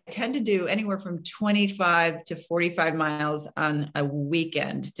I tend to do anywhere from 25 to 45 miles on a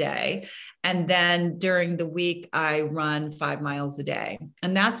weekend day. And then during the week, I run 5 miles a day.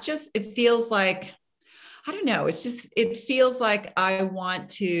 And it feels like, I don't know. It feels like I want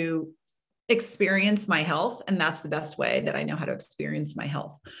to experience my health. And that's the best way that I know how to experience my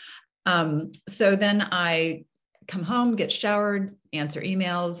health. So then I come home, get showered, answer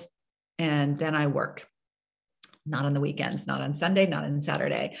emails, and then I work. Not on the weekends, not on Sunday, not on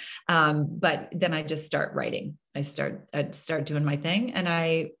Saturday. But then I just start writing. I start doing my thing, and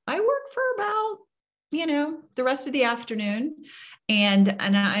I work for about, the rest of the afternoon. And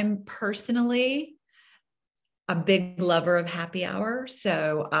I'm personally a big lover of happy hour.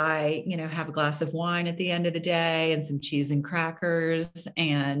 So I, have a glass of wine at the end of the day and some cheese and crackers,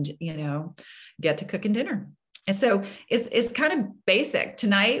 and, get to cooking dinner. And so it's kind of basic.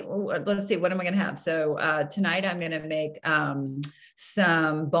 Tonight, let's see, what am I going to have? So tonight I'm going to make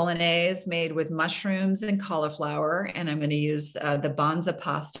some bolognese made with mushrooms and cauliflower. And I'm going to use the banza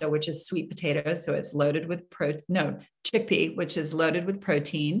pasta, which is sweet potatoes. So it's loaded with chickpea, which is loaded with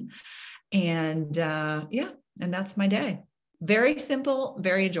protein. And and that's my day. Very simple,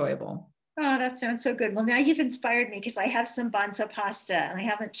 very enjoyable. Oh, that sounds so good. Well, now you've inspired me, because I have some banza pasta and I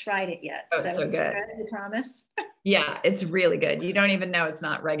haven't tried it yet. Oh, so good. You promise? Yeah, it's really good. You don't even know it's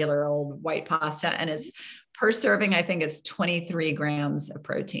not regular old white pasta. And it's per serving, I think it's 23 grams of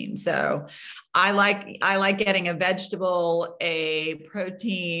protein. So I like getting a vegetable, a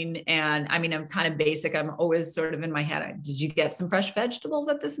protein, and I mean, I'm kind of basic. I'm always sort of in my head. Did you get some fresh vegetables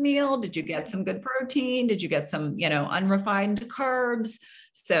at this meal? Did you get some good protein? Did you get some, unrefined carbs?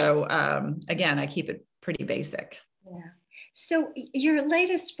 So again, I keep it pretty basic. Yeah. So your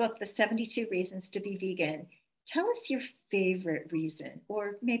latest book, The 72 Reasons to Be Vegan, tell us your favorite reason,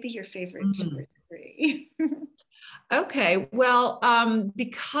 or maybe your favorite 2 or 3. Okay. Well,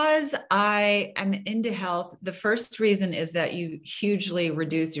 because I am into health, the first reason is that you hugely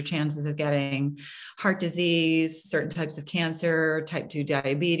reduce your chances of getting heart disease, certain types of cancer, type 2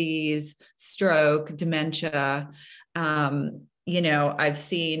 diabetes, stroke, dementia. I've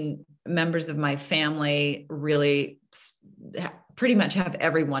seen members of my family really pretty much have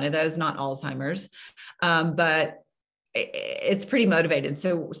every one of those, not Alzheimer's, but it's pretty motivated.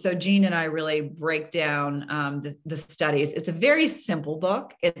 So Jean and I really break down the studies. It's a very simple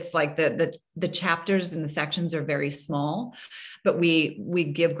book. It's like the chapters and the sections are very small, but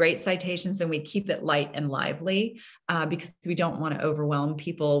we give great citations and we keep it light and lively because we don't want to overwhelm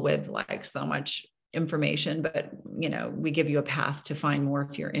people with like so much information, but we give you a path to find more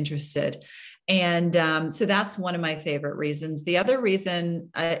if you're interested. And so that's one of my favorite reasons. The other reason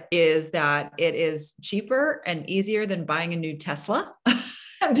is that it is cheaper and easier than buying a new Tesla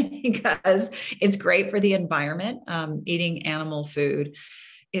because it's great for the environment. Eating animal food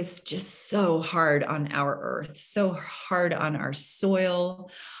is just so hard on our earth, so hard on our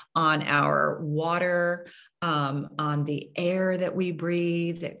soil, on our water, on the air that we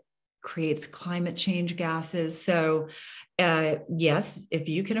breathe, that creates climate change gases. So yes, if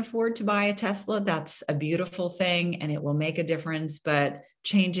you can afford to buy a Tesla, that's a beautiful thing and it will make a difference. But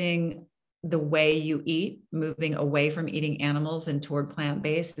changing the way you eat, moving away from eating animals and toward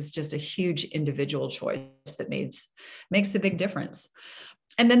plant-based is just a huge individual choice that makes the big difference.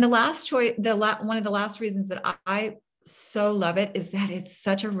 And then the last choice, one of the last reasons that I so love it is that it's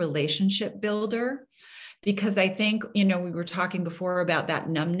such a relationship builder. Because I think, we were talking before about that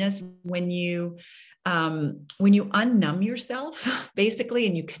numbness. When you unnumb yourself, basically,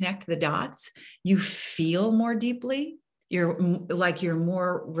 and you connect the dots, you feel more deeply. you're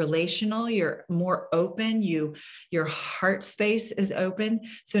more relational, you're more open, your heart space is open.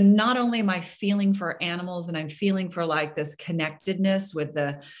 So not only am I feeling for animals and I'm feeling for like this connectedness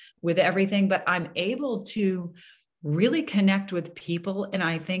with everything, but I'm able to really connect with people in,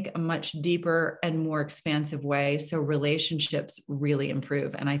 I think, a much deeper and more expansive way. So relationships really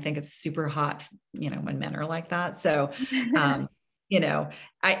improve. And I think it's super hot, when men are like that. So,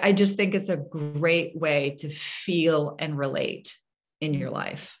 I just think it's a great way to feel and relate in your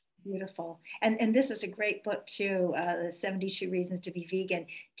life. Beautiful. And this is a great book too, the 72 Reasons to be Vegan,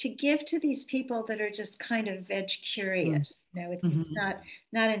 to give to these people that are just kind of veg curious. It's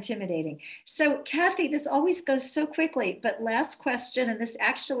not intimidating. So Kathy, this always goes so quickly, but last question, and this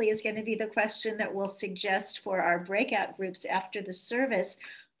actually is going to be the question that we'll suggest for our breakout groups after the service.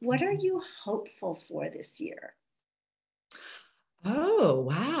 What are you hopeful for this year? Oh,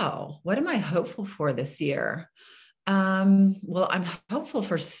 wow. What am I hopeful for this year? Well, I'm hopeful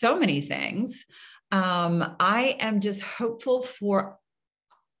for so many things. I am just hopeful for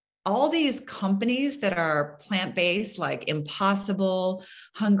all these companies that are plant-based, like Impossible,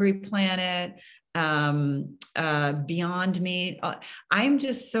 Hungry Planet, Beyond Meat. I'm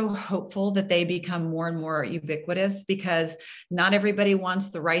just so hopeful that they become more and more ubiquitous, because not everybody wants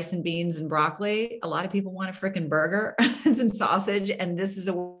the rice and beans and broccoli. A lot of people want a freaking burger and some sausage, and this is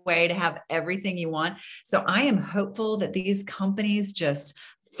a way to have everything you want. So I am hopeful that these companies just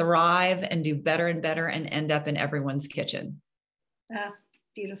thrive and do better and better and end up in everyone's kitchen.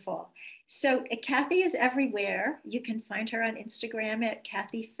 Beautiful. So Kathy is everywhere. You can find her on Instagram at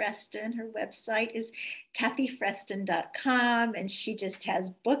Kathy Freston. Her website is kathyfreston.com, and she just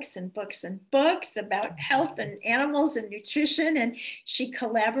has books and books and books about health and animals and nutrition. And she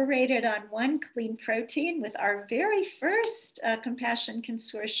collaborated on One Clean Protein with our very first Compassion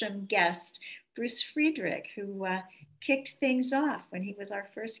Consortium guest, Bruce Friedrich, who kicked things off when he was our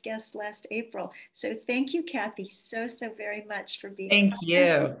first guest last April. So thank you, Kathy, so very much for being Thank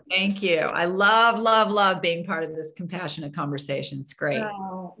you. Thank you. I love being part of this compassionate conversation. It's great.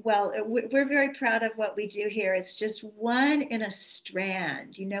 Oh, well, we're very proud of what we do here. It's just one in a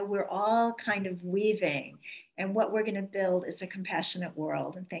strand. We're all kind of weaving, and what we're going to build is a compassionate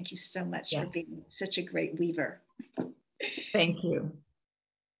world. And thank you so much for being such a great weaver. Thank you.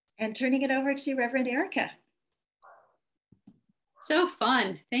 And turning it over to Reverend Erica. So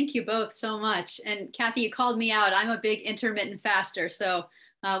fun. Thank you both so much. And Kathy, you called me out. I'm a big intermittent faster, so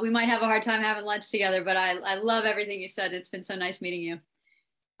we might have a hard time having lunch together, but I love everything you said. It's been so nice meeting you.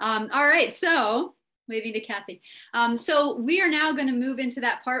 All right, so waving to Kathy. So we are now going to move into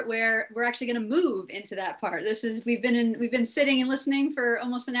that part where we're actually going to move into that part. We've been sitting and listening for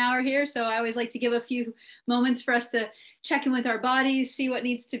almost an hour here. So I always like to give a few moments for us to check in with our bodies, see what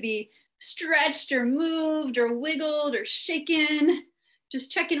needs to be stretched or moved or wiggled or shaken.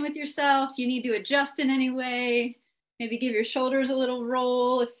 Just check in with yourself. Do you need to adjust in any way? Maybe give your shoulders a little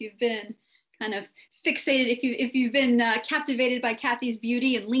roll if you've been kind of fixated, if you've been captivated by Kathy's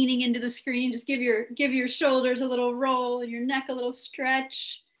beauty and leaning into the screen. Just give your shoulders a little roll and your neck a little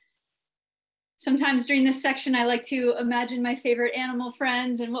stretch. Sometimes during this section, I like to imagine my favorite animal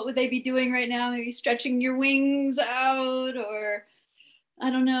friends and what would they be doing right now? Maybe stretching your wings out, or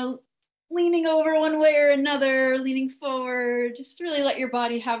I don't know, leaning over one way or another, leaning forward. Just really let your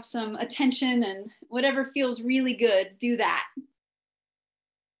body have some attention, and whatever feels really good, do that.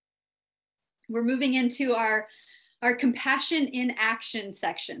 We're moving into our compassion in action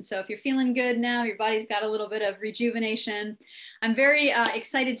section. So if you're feeling good now, your body's got a little bit of rejuvenation, I'm very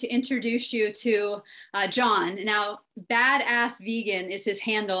excited to introduce you to John. Now, Badass Vegan is his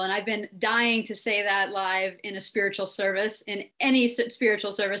handle, and I've been dying to say that live in a spiritual service, in any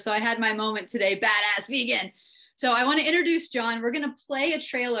spiritual service. So I had my moment today, Badass Vegan. So I want to introduce John. We're going to play a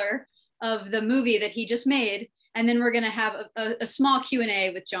trailer of the movie that he just made, and then we're going to have a small Q&A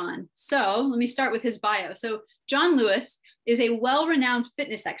with John. So let me start with his bio. So John Lewis is a well-renowned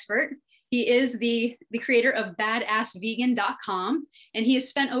fitness expert. He is the creator of badassvegan.com, and he has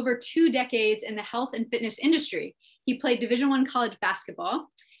spent over 2 decades in the health and fitness industry. He played Division I college basketball,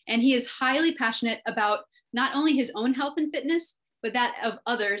 and he is highly passionate about not only his own health and fitness, but that of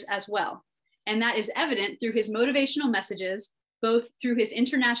others as well. And that is evident through his motivational messages, both through his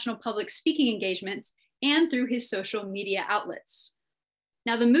international public speaking engagements and through his social media outlets.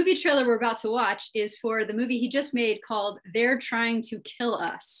 Now, the movie trailer we're about to watch is for the movie he just made called They're Trying to Kill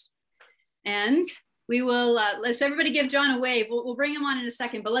Us. And we will, let's everybody give John a wave. We'll bring him on in a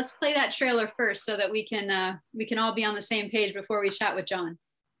second, but let's play that trailer first so that we can all be on the same page before we chat with John.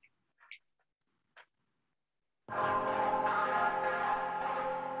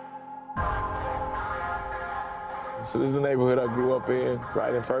 So this is the neighborhood I grew up in,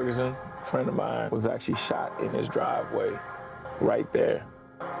 right in Ferguson. A friend of mine was actually shot in his driveway, right there.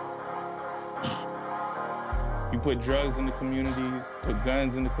 You put drugs in the communities, put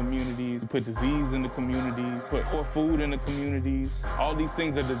guns in the communities, put disease in the communities, put poor food in the communities. All these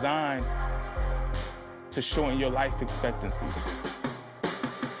things are designed to shorten your life expectancy.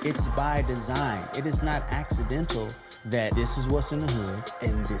 It's by design. It is not accidental that this is what's in the hood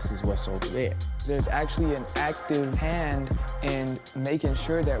and this is what's over there. There's actually an active hand in making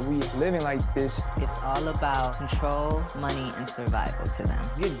sure that we living like this. It's all about control, money, and survival to them.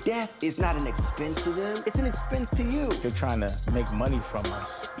 Your death is not an expense to them, it's an expense to you. They're trying to make money from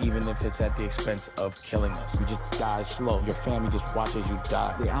us, even if it's at the expense of killing us. You just die slow. Your family just watches you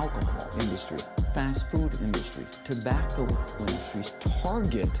die. The alcohol industry, fast food industries, tobacco industries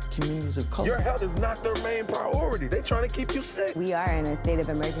target communities of color. Your health is not their main priority. They're trying to keep you sick. We are in a state of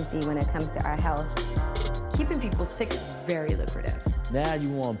emergency when it comes to our health. Keeping people sick is very lucrative. Now you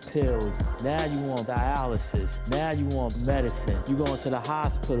want pills, now you want dialysis, now you want medicine. You going to the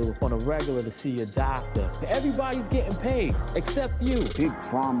hospital on a regular to see your doctor. Everybody's getting paid, except you. Big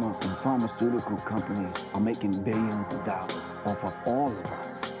pharma and pharmaceutical companies are making billions of dollars off of all of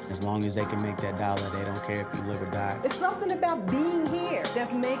us. As long as they can make that dollar, they don't care if you live or die. It's something about being here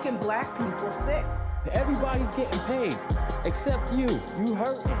that's making Black people sick. Everybody's getting paid, except you. You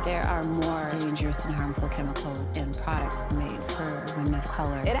hurting. There are more dangerous and harmful chemicals in products made for women of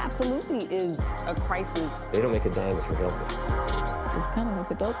color. It absolutely is a crisis. They don't make a dime if you're healthy. It's kind of like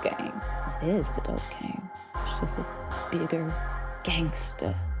the dope game. It is the dope game. It's just a bigger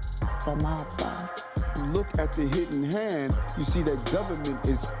gangster, the mob boss. Look at the hidden hand, you see that government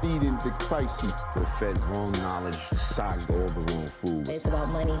is feeding the crisis. We're fed wrong knowledge, decided over wrong food. It's about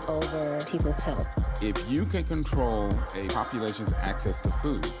money over people's health. If you can control a population's access to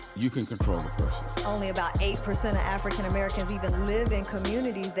food, you can control the person. Only about 8% of African Americans even live in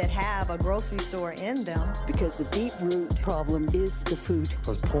communities that have a grocery store in them. Because the deep root problem is the food.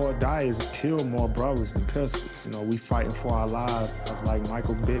 Because poor diets kill more brothers than pistols. You know, we fighting for our lives. It's like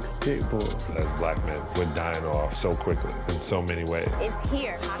Michael Vick's pit bulls. As Black men, we're dying off so quickly in so many ways. It's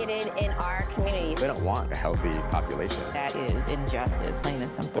here, pocketed in our communities. They don't want a healthy population. That is injustice, plain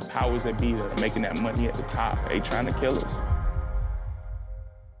and simple. The powers that be that are making that money at the top, they trying to kill us.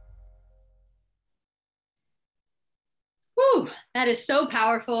 Whew, that is so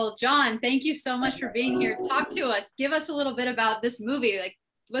powerful. John, thank you so much for being here. Talk to us. Give us a little bit about this movie. Like,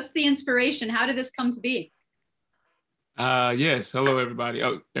 what's the inspiration? How did this come to be? Yes. Hello, everybody.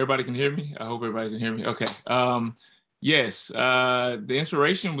 Oh, everybody can hear me? I hope everybody can hear me. Okay. Yes. The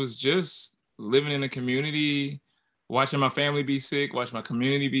inspiration was just living in a community, watching my family be sick, watch my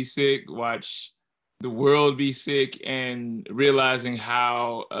community be sick, watch the world be sick, and realizing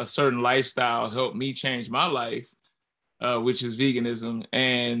how a certain lifestyle helped me change my life, which is veganism,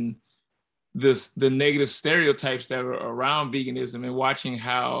 and the negative stereotypes that were around veganism, and watching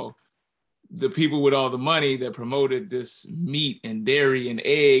how the people with all the money that promoted this meat and dairy and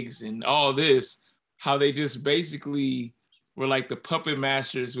eggs and all this, how they just basically were like the puppet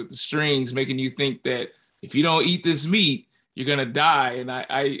masters with the strings, making you think that if you don't eat this meat, you're gonna die. And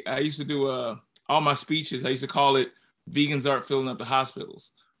I used to do all my speeches, I used to call it "Vegans Aren't Filling Up the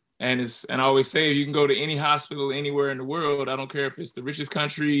Hospitals." And I always say, you can go to any hospital anywhere in the world. I don't care if it's the richest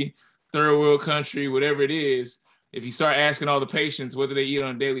country, third world country, whatever it is. If you start asking all the patients whether they eat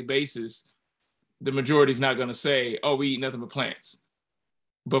on a daily basis, the majority is not going to say, oh, we eat nothing but plants.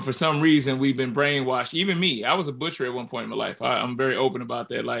 But for some reason, we've been brainwashed. Even me, I was a butcher at one point in my life. I'm very open about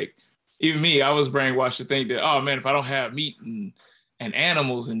that. Like, even me, I was brainwashed to think that, oh man, if I don't have meat and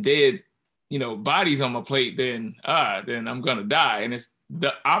animals and dead, bodies on my plate, then I'm going to die. And it's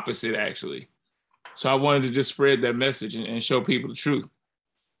the opposite, actually. So I wanted to just spread that message and show people the truth.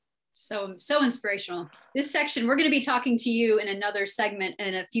 So inspirational. This section, we're going to be talking to you in another segment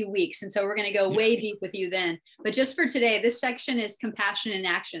in a few weeks. And so we're going to go way deep with you then. But just for today, this section is compassion in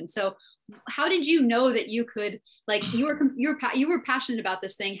action. So how did you know that you could, like, you were passionate about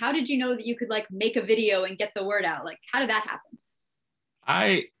this thing. How did you know that you could like make a video and get the word out? Like, how did that happen?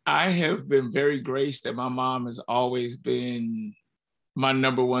 I have been very graced that my mom has always been my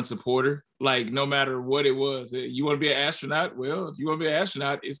number one supporter. Like, no matter what it was, you want to be an astronaut? Well, if you want to be an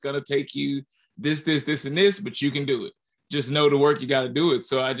astronaut, it's going to take you this, and this, but you can do it. Just know the work, you got to do it.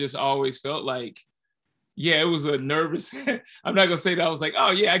 So I just always felt like, yeah, it was a nervous, I'm not going to say that I was like,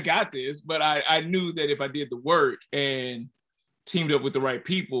 oh yeah, I got this, but I knew that if I did the work and teamed up with the right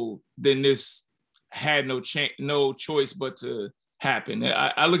people, then this had no choice but to happen.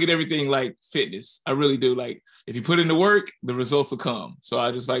 I look at everything like fitness. I really do. Like, if you put in the work, the results will come. So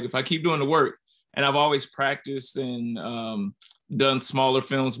I just like, if I keep doing the work, And I've always practiced and done smaller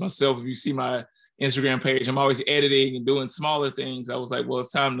films myself. If you see my Instagram page, I'm always editing and doing smaller things. I was like, well,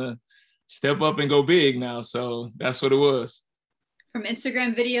 it's time to step up and go big now. So that's what it was. From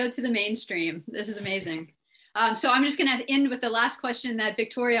Instagram video to the mainstream. This is amazing. So I'm just going to end with the last question that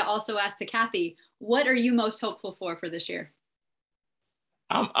Victoria also asked to Kathy. What are you most hopeful for this year?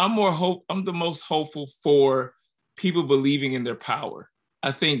 I'm the most hopeful for people believing in their power.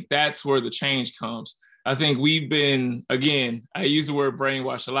 I think that's where the change comes. I think we've been, again, I use the word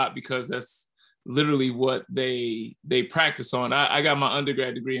brainwash a lot because that's literally what they practice on. I got my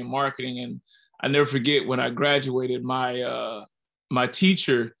undergrad degree in marketing, and I never forget when I graduated, my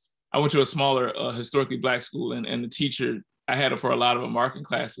teacher, I went to a smaller historically Black school, and the teacher, I had her for a lot of our marketing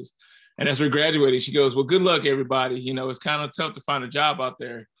classes. And as we're graduating, she goes, well, good luck, everybody. You know, it's kind of tough to find a job out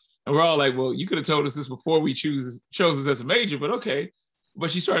there. And we're all like, well, you could have told us this before we chose this as a major, but okay.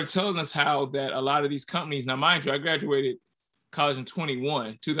 But she started telling us how that a lot of these companies, now mind you, I graduated college in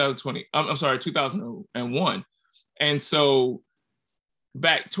 2001. And so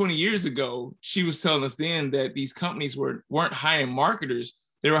back 20 years ago, she was telling us then that these companies weren't hiring marketers,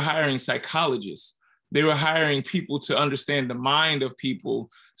 they were hiring psychologists. They were hiring people to understand the mind of people.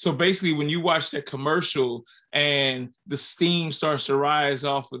 So basically, when you watch that commercial and the steam starts to rise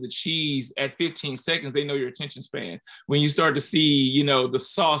off of the cheese at 15 seconds, they know your attention span. When you start to see, you know, the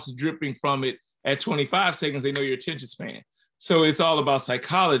sauce dripping from it at 25 seconds, they know your attention span. So it's all about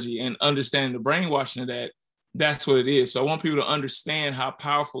psychology and understanding the brainwashing of that. That's what it is. So I want people to understand how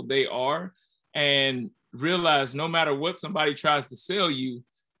powerful they are and realize no matter what somebody tries to sell you,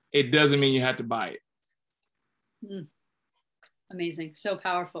 it doesn't mean you have to buy it. Amazing. So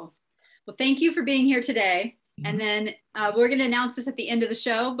powerful. Well, thank you for being here today. And then we're going to announce this at the end of the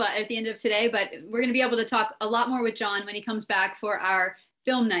show, but at the end of today, but we're going to be able to talk a lot more with John when he comes back for our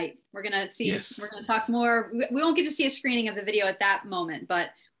film night. We're going to see, we're going to talk more. We won't get to see a screening of the video at that moment,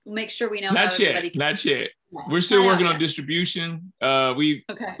 but we'll make sure we know. Not yet. We're still working on distribution.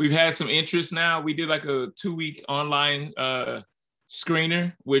 We've had some interest now. We did like a 2-week online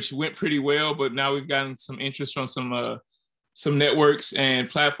screener, which went pretty well, but now we've gotten some interest from some networks and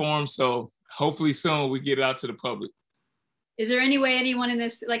platforms. So hopefully soon we get it out to the public. Is there any way anyone in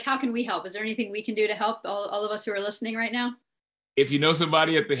this, like, how can we help? Is there anything we can do to help all of us who are listening right now? If you know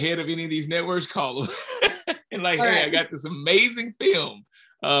somebody at the head of any of these networks, call them and like, hey, I got this amazing film.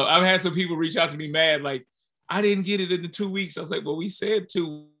 I've had some people reach out to me mad, like, I didn't get it in the 2 weeks. I was like, well, we said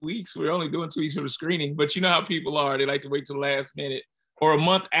 2 weeks. We're only doing 2 weeks for the screening, but you know how people are. They like to wait till the last minute or a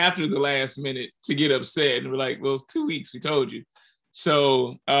month after the last minute to get upset. And we're like, well, it's 2 weeks. We told you.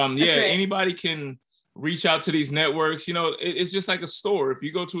 So anybody can reach out to these networks. You know, it's just like a store. If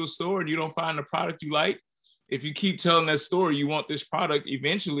you go to a store and you don't find the product you like, if you keep telling that store you want this product,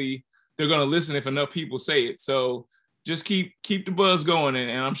 eventually they're going to listen if enough people say it. So just keep the buzz going,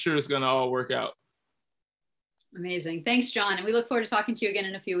 and I'm sure it's going to all work out. Amazing. Thanks, John. And we look forward to talking to you again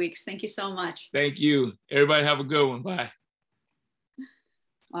in a few weeks. Thank you so much. Thank you. Everybody have a good one. Bye.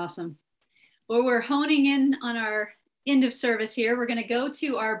 Awesome. Well, we're honing in on our end of service here. We're going to go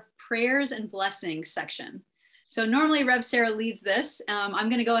to our prayers and blessings section. So normally Rev Sarah leads this. I'm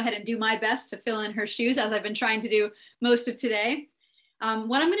going to go ahead and do my best to fill in her shoes, as I've been trying to do most of today.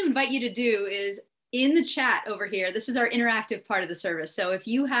 What I'm going to invite you to do is in the chat over here, this is our interactive part of the service. So if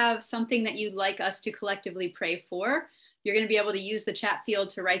you have something that you'd like us to collectively pray for, you're going to be able to use the chat field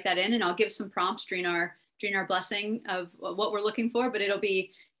to write that in, and I'll give some prompts during our blessing of what we're looking for. But it'll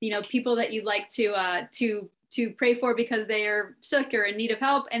be, you know, people that you'd like to pray for because they are sick or in need of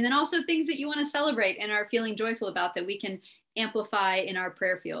help, and then also things that you want to celebrate and are feeling joyful about that we can amplify in our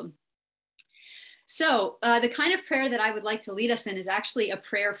prayer field. So the kind of prayer that I would like to lead us in is actually a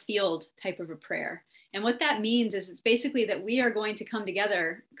prayer field type of a prayer. And what that means is it's basically that we are going to come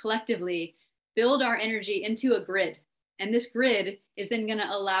together collectively, build our energy into a grid. And this grid is then going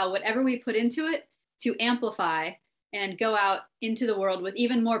to allow whatever we put into it to amplify and go out into the world with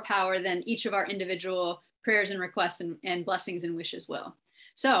even more power than each of our individual prayers and requests and blessings and wishes will.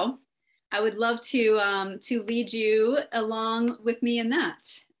 So I would love to lead you along with me in that.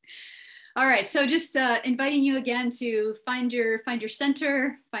 All right, so just inviting you again to find your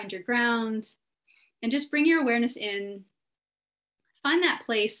center, find your ground, and just bring your awareness in. Find that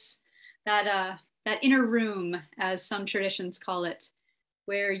place, that inner room, as some traditions call it,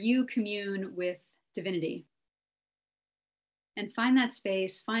 where you commune with divinity. And find that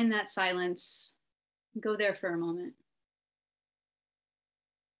space, find that silence, go there for a moment.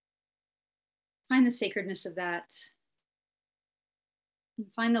 Find the sacredness of that.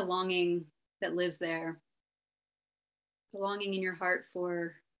 And find the longing that lives there. The longing in your heart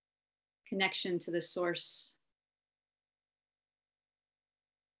for connection to the source,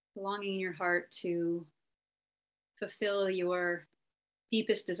 belonging in your heart to fulfill your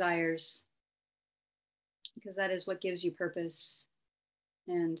deepest desires, because that is what gives you purpose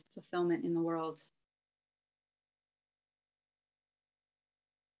and fulfillment in the world.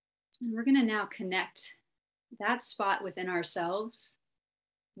 And we're going to now connect that spot within ourselves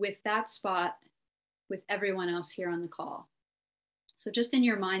with that spot with everyone else here on the call. So just in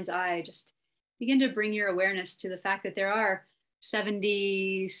your mind's eye, just begin to bring your awareness to the fact that there are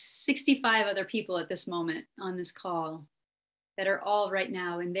 65 other people at this moment on this call that are all right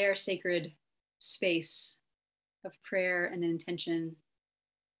now in their sacred space of prayer and intention.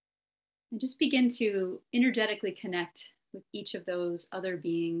 And just begin to energetically connect with each of those other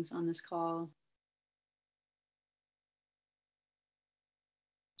beings on this call.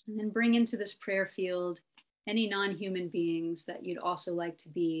 And then bring into this prayer field any non-human beings that you'd also like to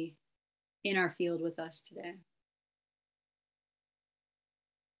be in our field with us today.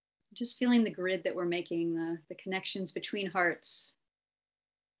 Just feeling the grid that we're making, the connections between hearts,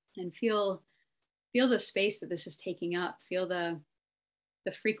 and feel the space that this is taking up. Feel the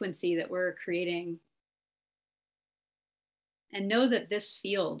frequency that we're creating. And know that this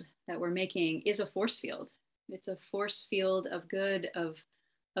field that we're making is a force field. It's a force field of good, of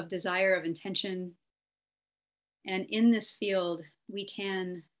desire, of intention. And in this field, we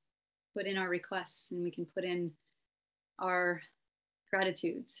can put in our requests and we can put in our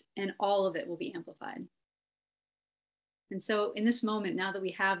gratitudes, and all of it will be amplified. And so in this moment, now that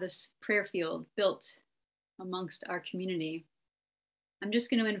we have this prayer field built amongst our community, I'm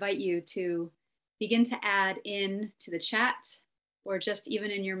just going to invite you to begin to add in to the chat, or just even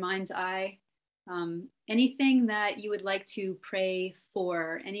in your mind's eye, anything that you would like to pray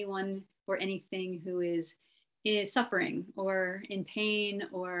for, anyone or anything who is suffering or in pain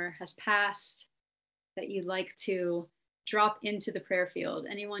or has passed, that you'd like to drop into the prayer field,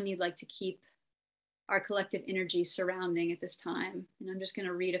 anyone you'd like to keep our collective energy surrounding at this time. And I'm just going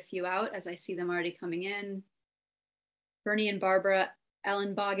to read a few out as I see them already coming in. Bernie and Barbara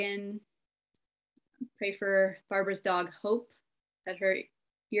Ellenbogen, pray for Barbara's dog Hope, that her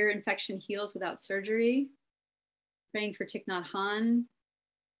ear infection heals without surgery. Praying for Thich Nhat Hanh,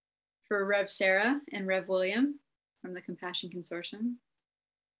 for Rev Sarah and Rev William from the Compassion Consortium,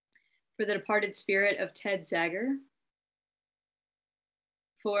 for the departed spirit of Ted Zager,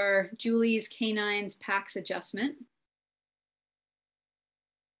 for Julie's canine's PAX adjustment,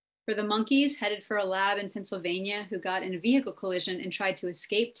 for the monkeys headed for a lab in Pennsylvania who got in a vehicle collision and tried to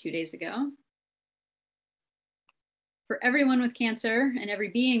escape 2 days ago, for everyone with cancer and every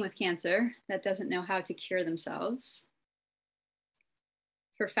being with cancer that doesn't know how to cure themselves,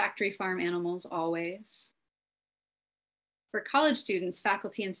 for factory farm animals always, for college students,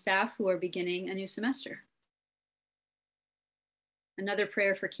 faculty, and staff who are beginning a new semester. Another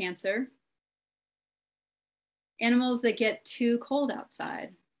prayer for cancer. Animals that get too cold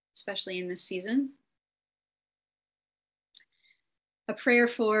outside, especially in this season. A prayer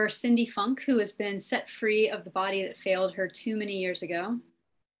for Cindy Funk, who has been set free of the body that failed her too many years ago.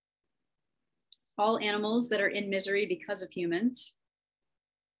 All animals that are in misery because of humans.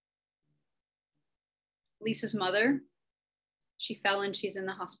 Lisa's mother, she fell and she's in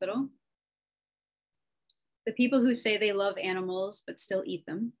the hospital. The people who say they love animals but still eat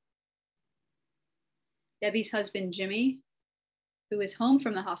them. Debbie's husband, Jimmy, who is home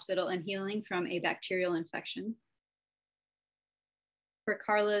from the hospital and healing from a bacterial infection. For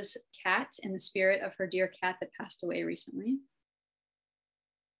Carla's cat and the spirit of her dear cat that passed away recently.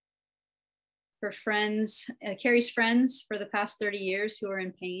 For friends, Carrie's friends for the past 30 years who are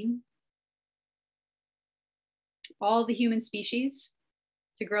in pain. All the human species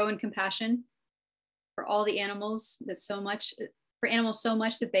to grow in compassion for all the animals that for animals so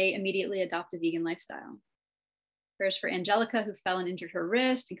much that they immediately adopt a vegan lifestyle. Prayers for Angelica, who fell and injured her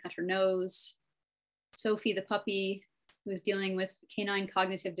wrist and cut her nose. Sophie, the puppy, who is dealing with canine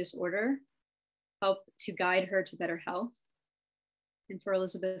cognitive disorder, help to guide her to better health. And for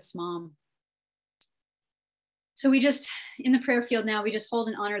Elizabeth's mom. So we just, in the prayer field now, we just hold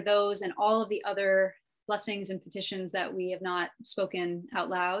and honor those and all of the other blessings and petitions that we have not spoken out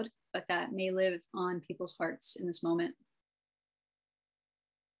loud, but that may live on people's hearts in this moment.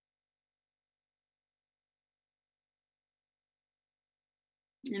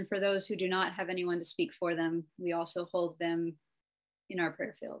 And for those who do not have anyone to speak for them, we also hold them in our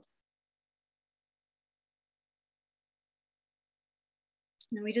prayer field.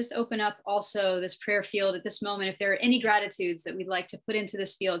 And we just open up also this prayer field at this moment. If there are any gratitudes that we'd like to put into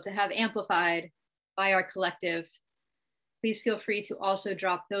this field to have amplified by our collective, please feel free to also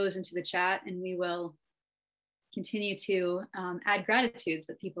drop those into the chat, and we will continue to add gratitudes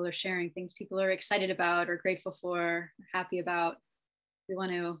that people are sharing, things people are excited about or grateful for, or happy about. We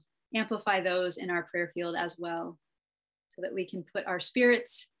want to amplify those in our prayer field as well, so that we can put our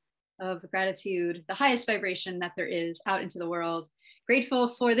spirits of gratitude, the highest vibration that there is, out into the world. Grateful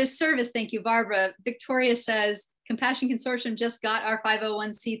for this service. Thank you, Barbara. Victoria says, Compassion Consortium just got our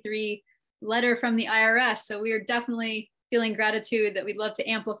 501c3 letter from the IRS. So we are definitely feeling gratitude that we'd love to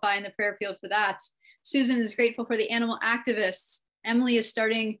amplify in the prayer field for that. Susan is grateful for the animal activists. Emily is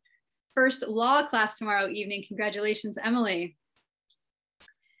starting first law class tomorrow evening. Congratulations, Emily.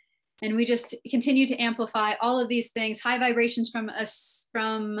 And we just continue to amplify all of these things. High vibrations from us,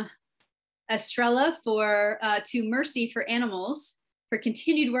 from Estrella for to Mercy for Animals, for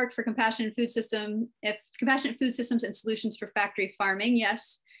continued work for compassionate food systems and solutions for factory farming.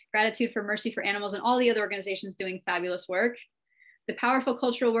 Yes, gratitude for Mercy for Animals and all the other organizations doing fabulous work. The powerful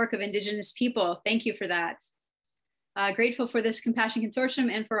cultural work of Indigenous people. Thank you for that. Grateful for this Compassion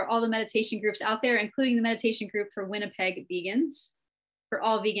Consortium and for all the meditation groups out there, including the meditation group for Winnipeg vegans, for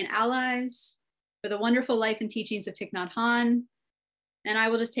all vegan allies, for the wonderful life and teachings of Thich Nhat Hanh. And I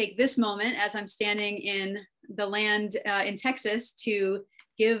will just take this moment as I'm standing in the land in Texas to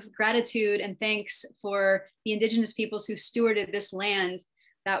give gratitude and thanks for the Indigenous peoples who stewarded this land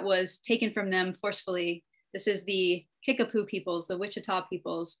that was taken from them forcefully. This is the Kickapoo peoples, the Wichita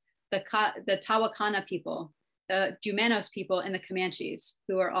peoples, the Tawakana people, the Jumanos people, and the Comanches,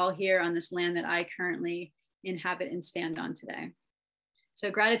 who are all here on this land that I currently inhabit and stand on today. So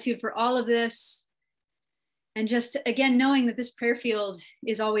gratitude for all of this. And just, again, knowing that this prayer field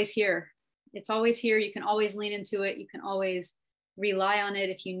is always here. It's always here. You can always lean into it. You can always rely on it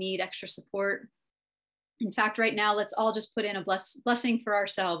if you need extra support. In fact, right now, let's all just put in a blessing for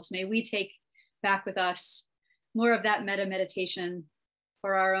ourselves. May we take back with us more of that metta meditation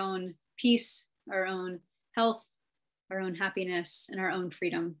for our own peace, our own health, our own happiness, and our own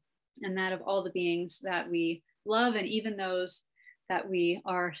freedom, and that of all the beings that we love, and even those that we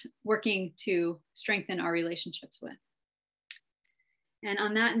are working to strengthen our relationships with. And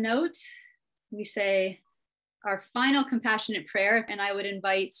on that note, we say our final compassionate prayer, and I would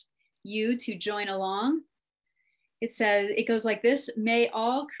invite you to join along. It says, it goes like this: may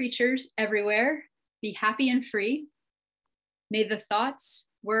all creatures everywhere be happy and free. May the thoughts,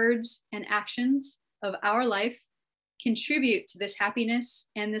 words, and actions of our life contribute to this happiness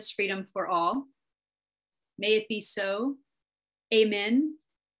and this freedom for all. May it be so. Amen.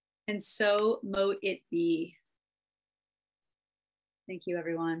 And so mote it be. Thank you,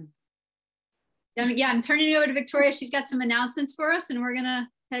 everyone. Yeah, I'm turning it over to Victoria. She's got some announcements for us, and we're going to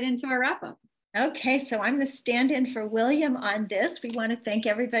head into our wrap up. Okay, so I'm going to stand in for William on this. We want to thank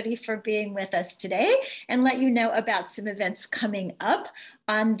everybody for being with us today and let you know about some events coming up.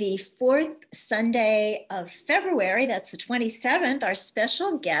 On the 4th Sunday of February, that's the 27th, our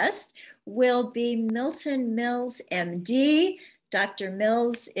special guest will be Milton Mills, MD. Dr.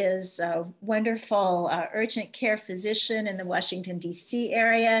 Mills is a wonderful urgent care physician in the Washington, D.C.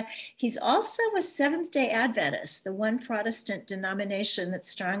 area. He's also a Seventh-day Adventist, the one Protestant denomination that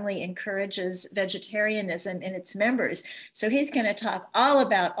strongly encourages vegetarianism in its members. So he's going to talk all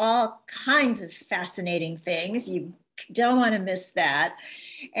about all kinds of fascinating things. You don't want to miss that.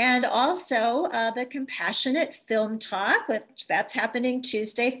 And also the Compassionate Film Talk, which that's happening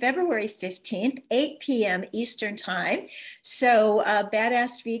Tuesday, February 15th, 8 p.m. Eastern Time. So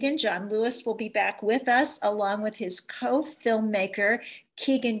Badass Vegan John Lewis will be back with us, along with his co-filmmaker,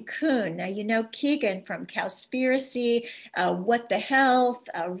 Keegan Kuhn. Now, you know Keegan from Cowspiracy, What the Health,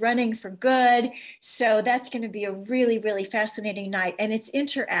 Running for Good. So that's going to be a really, really fascinating night, and it's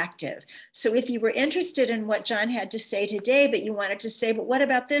interactive. So if you were interested in what John had to say today, but you wanted to say, but what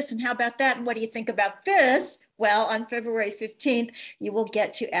about this, and how about that, and what do you think about this? Well, on February 15th, you will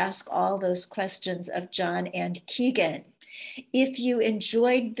get to ask all those questions of John and Keegan. If you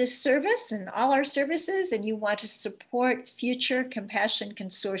enjoyed this service and all our services and you want to support future Compassion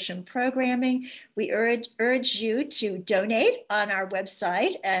Consortium programming, we urge you to donate on our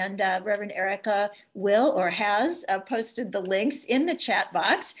website, and Reverend Erica will or has posted the links in the chat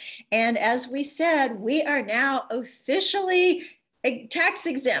box. And as we said, we are now officially tax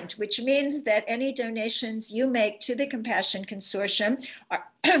exempt, which means that any donations you make to the Compassion Consortium are,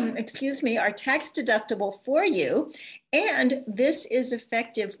 are tax deductible for you. And this is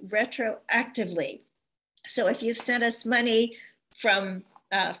effective retroactively. So if you've sent us money from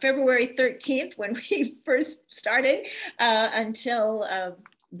February 13th, when we first started, until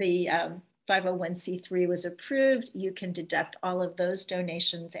the 501c3 was approved, you can deduct all of those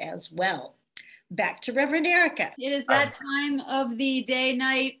donations as well. back to Reverend Erica. It is that time of the day,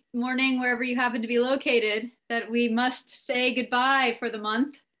 night, morning, wherever you happen to be located, that we must say goodbye for the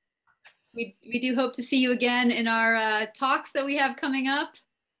month. We do hope to see you again in our talks that we have coming up.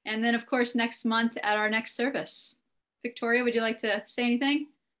 And then, of course, next month at our next service. Victoria, would you like to say anything?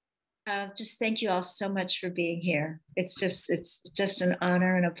 Just thank you all so much for being here. It's just an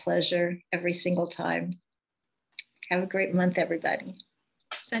honor and a pleasure every single time. Have a great month, everybody.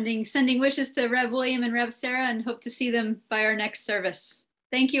 Sending wishes to Rev William and Rev Sarah, and hope to see them by our next service.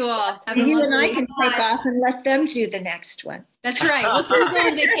 Thank you all. You and I can take off and let them do the next one. That's right. We'll go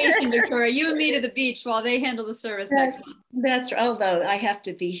on vacation, Victoria. You and me to the beach while they handle the service next month. That's although I have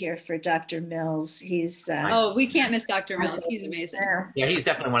to be here for Dr. Mills. He's oh, we can't miss Dr. Mills. He's amazing. Yeah, he's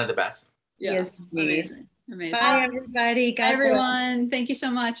definitely one of the best. Yeah, he is amazing. Bye, everybody. Bye, everyone. Thank you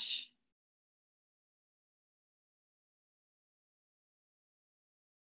so much.